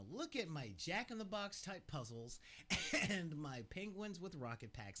 Yes. Now look at my Jack-in-the-Box type puzzles and my penguins with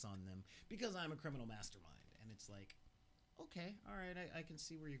rocket packs on them because I'm a criminal mastermind. And it's like, okay, all right, I can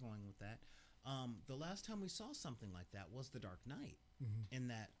see where you're going with that. The last time we saw something like that was The Dark Knight in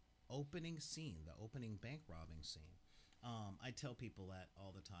that opening scene, the opening bank robbing scene. I tell people that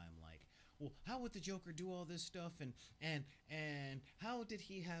all the time, like, well, how would the Joker do all this stuff, and how did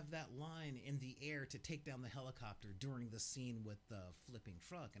he have that line in the air to take down the helicopter during the scene with the flipping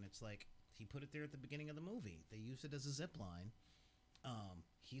truck? And it's like, he put it there at the beginning of the movie. They used it as a zip line.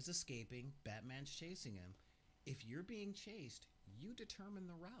 He's escaping. Batman's chasing him. If you're being chased, you determine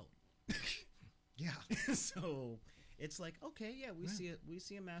the route. Yeah. So it's like, okay, yeah, we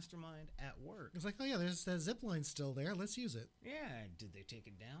see a mastermind at work. It's like, oh yeah, there's that zip line still there. Let's use it. Yeah. Did they take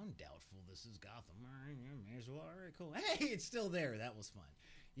it down? Doubtful. This is Gotham. All right, yeah, may as well. All right, cool. Hey, it's still there. That was fun.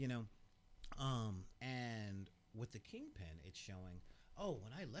 You know. And with the Kingpin, it's showing, oh,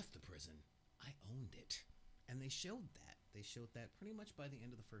 when I left the prison, I owned it. And they showed that. They showed that pretty much by the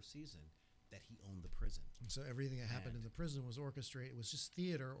end of the first season. that he owned the prison. So everything that happened in And- the prison was orchestrated. It was just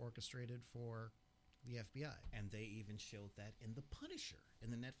theater orchestrated for the FBI. And they even showed that in The Punisher,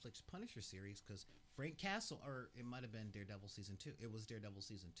 in the Netflix Punisher series, because Frank Castle, or it might have been Daredevil season 2. It was Daredevil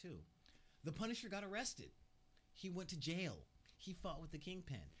season 2. The Punisher got arrested. He went to jail. He fought with the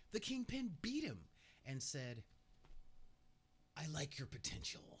Kingpin. The Kingpin beat him and said, I like your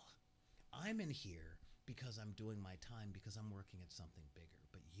potential. I'm in here because I'm doing my time, because I'm working at something bigger.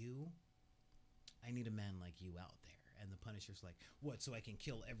 But you, I need a man like you out there. And the Punisher's like, what, so I can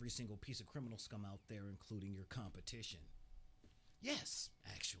kill every single piece of criminal scum out there, including your competition? Yes,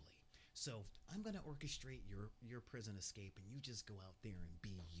 actually. So I'm going to orchestrate your prison escape, and you just go out there and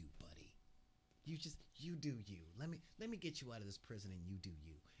be you, buddy. You do you. Let me get you out of this prison, and you do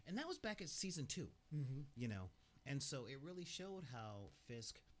you. And that was back at season 2, you know. And so it really showed how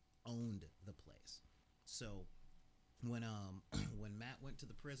Fisk owned the place. So when when Matt went to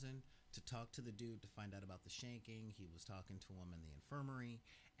the prison to talk to the dude to find out about the shanking, he was talking to him in the infirmary,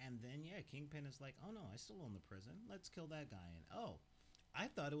 and then Kingpin is like, oh no, I still own the prison, let's kill that guy. And oh, I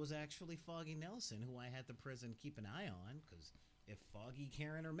thought it was actually Foggy Nelson who I had the prison keep an eye on, because if Foggy,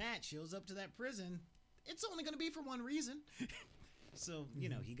 Karen, or Matt shows up to that prison, it's only going to be for one reason. So you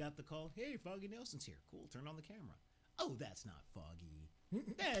know, he got the call, hey, Foggy Nelson's here, cool, turn on the camera. Oh, that's not Foggy.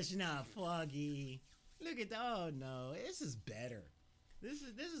 That's not Foggy. Look at that. Oh no, this is better. This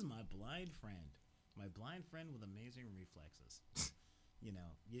is my blind friend. My blind friend with amazing reflexes. You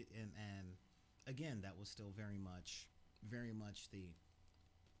know, and again, that was still very much the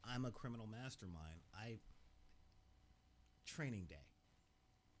I'm a criminal mastermind. Training day.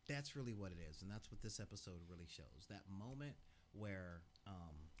 That's really what it is, and that's what this episode really shows. That moment where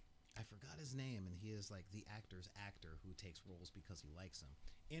I forgot his name, and he is like the actor's actor who takes roles because he likes them.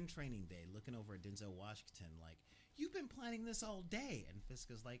 In Training Day, looking over at Denzel Washington, like, you've been planning this all day. And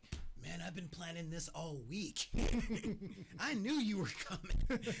Fisk is like, man, I've been planning this all week. I knew you were coming.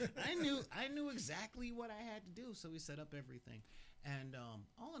 I knew exactly what I had to do. So we set up everything. And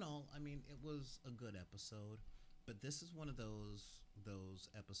all in all, I mean, it was a good episode. But this is one of those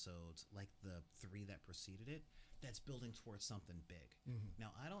episodes, like the 3 that preceded it, that's building towards something big.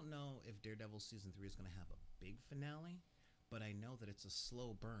 Now, I don't know if Daredevil season 3 is going to have a big finale, but I know that it's a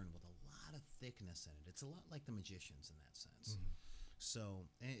slow burn with a lot of thickness in it. It's a lot like The Magicians in that sense. So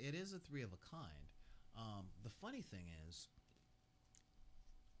it is a 3 of a kind. The funny thing is,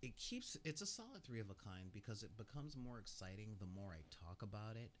 it's a solid 3 of a kind because it becomes more exciting the more I talk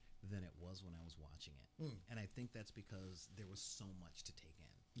about it than it was when I was watching it. And I think that's because there was so much to take in.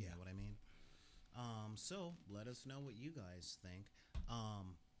 You know what I mean? So let us know what you guys think.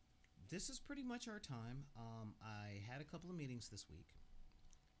 This is pretty much our time. I had a couple of meetings this week,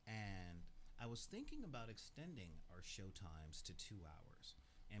 and I was thinking about extending our show times to 2 hours.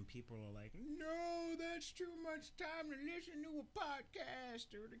 And people are like, no, that's too much time to listen to a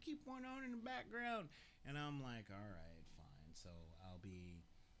podcast or to keep one on in the background. And I'm like, all right, fine. So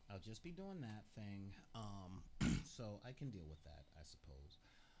I'll just be doing that thing. So I can deal with that, I suppose.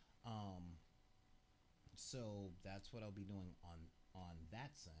 So that's what I'll be doing on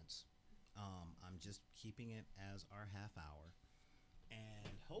that sense. I'm just keeping it as our half hour,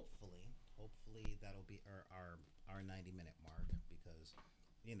 and hopefully that'll be our 90-minute mark, because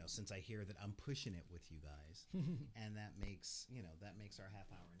since I hear that I'm pushing it with you guys, and that makes our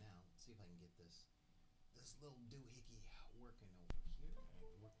half hour now. Let's see if I can get this little doohickey working over here.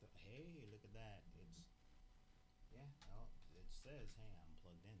 Hey, look at that. It says, hey, I'm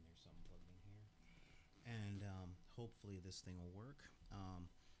plugged in. There's something plugged in here. And hopefully this thing will work.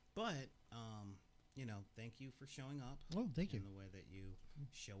 But thank you for showing up. Oh, thank you. In the way that you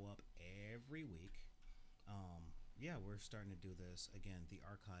show up every week. We're starting to do this again. The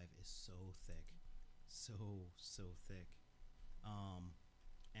archive is so thick, so thick.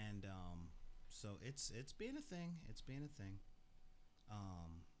 So it's been a thing.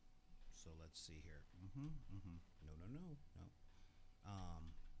 So let's see here.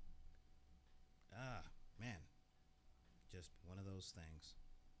 No. Man, just one of those things.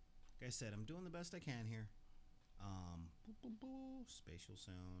 Like I said, I'm doing the best I can here. Spatial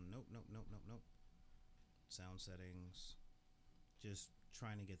sound. Nope. Sound settings. Just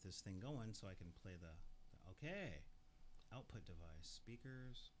trying to get this thing going so I can play the okay. Output device,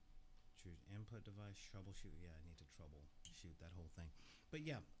 speakers, choose input device, troubleshoot. Yeah, I need to troubleshoot that whole thing. But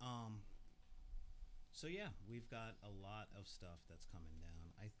we've got a lot of stuff that's coming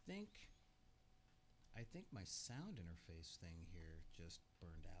down. I think my sound interface thing here just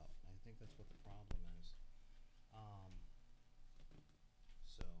burned out. I think that's what the problem is.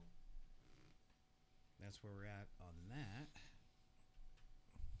 So that's where we're at on that.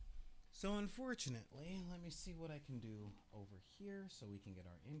 So unfortunately, let me see what I can do over here so we can get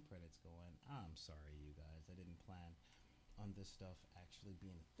our end credits going. I'm sorry, you guys. I didn't plan on this stuff actually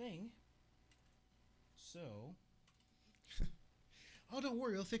being a thing. So, Oh, don't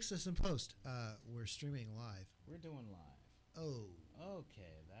worry. We'll fix this in post. We're streaming live. we're doing live. Oh.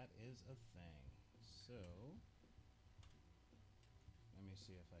 Okay, that is a thing. So, let me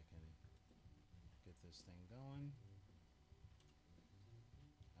see if I can get this thing going.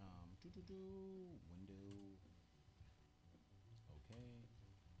 Window. Okay.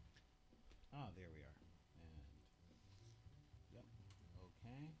 Ah, there we are. And, yep.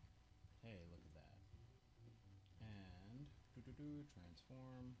 Okay. Hey, look at that. And,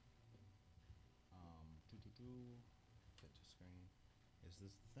 transform. Fit to screen. Is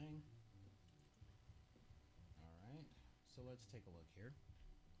this the thing? Alright. So let's take a look here.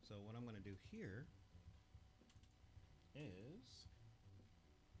 So what I'm going to do here is,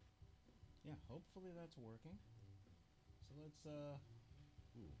 yeah, hopefully that's working. So let's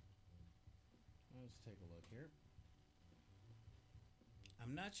take a look here.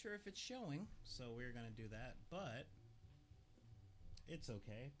 I'm not sure if it's showing, so we're going to do that, but it's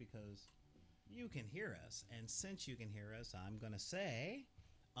okay because you can hear us. And since you can hear us, I'm going to say,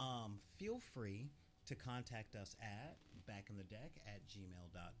 feel free to contact us at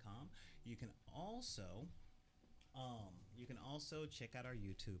backinthedeck@gmail.com. You can also check out our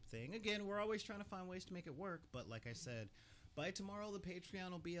YouTube thing. Again, we're always trying to find ways to make it work, but like I said, by tomorrow the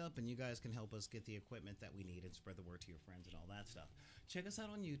Patreon will be up and you guys can help us get the equipment that we need and spread the word to your friends and all that stuff. Check us out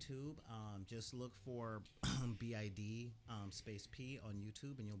on YouTube. Just look for BID space P on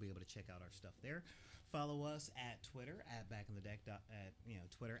YouTube and you'll be able to check out our stuff there. Follow us at Twitter at backinthedeck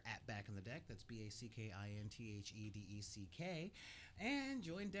Twitter at backinthedeck. That's BACKINTHEDECK. And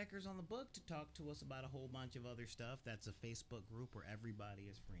join Deckers on the Book to talk to us about a whole bunch of other stuff. That's a Facebook group where everybody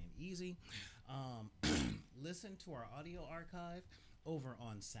is free and easy. Listen to our audio archive over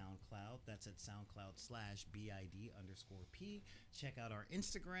on SoundCloud. That's at SoundCloud/BID_P. Check out our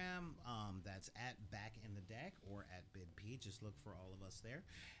Instagram. That's at backinthedeck or at BidP. Just look for all of us there.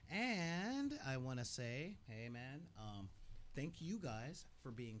 And I want to say, hey man, thank you guys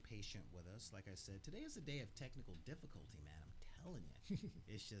for being patient with us. Like I said, today is a day of technical difficulty, man. I'm telling you.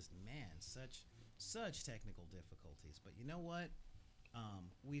 It's just, man, such technical difficulties. But you know what?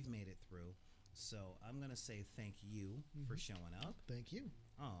 We've made it through. So I'm gonna say thank you for showing up. Thank you.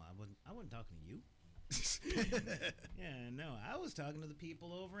 Oh, I wasn't talking to you. Yeah, no, I was talking to the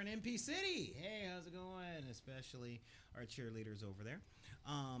people over in MP City. Hey, how's it going? Especially our cheerleaders over there.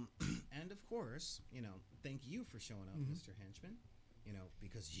 And of course, thank you for showing up, Mr. Henchman.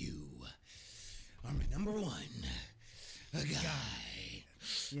 Because you are my number one guy.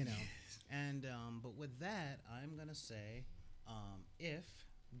 And but with that, I'm gonna say, if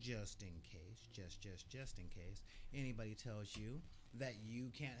just in case, just in case anybody tells you that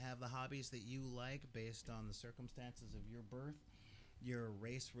you can't have the hobbies that you like based on the circumstances of your birth, your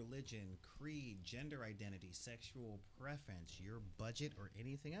race, religion, creed, gender identity, sexual preference, your budget, or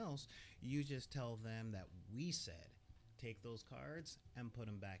anything else, you just tell them that we said take those cards and put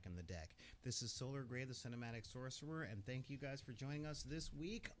them back in the deck. This is Solar Gray, the Cinematic Sorcerer, and thank you guys for joining us this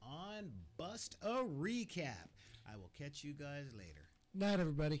week on Bust a Recap. I will catch you guys later. Night,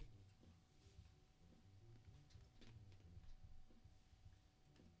 everybody.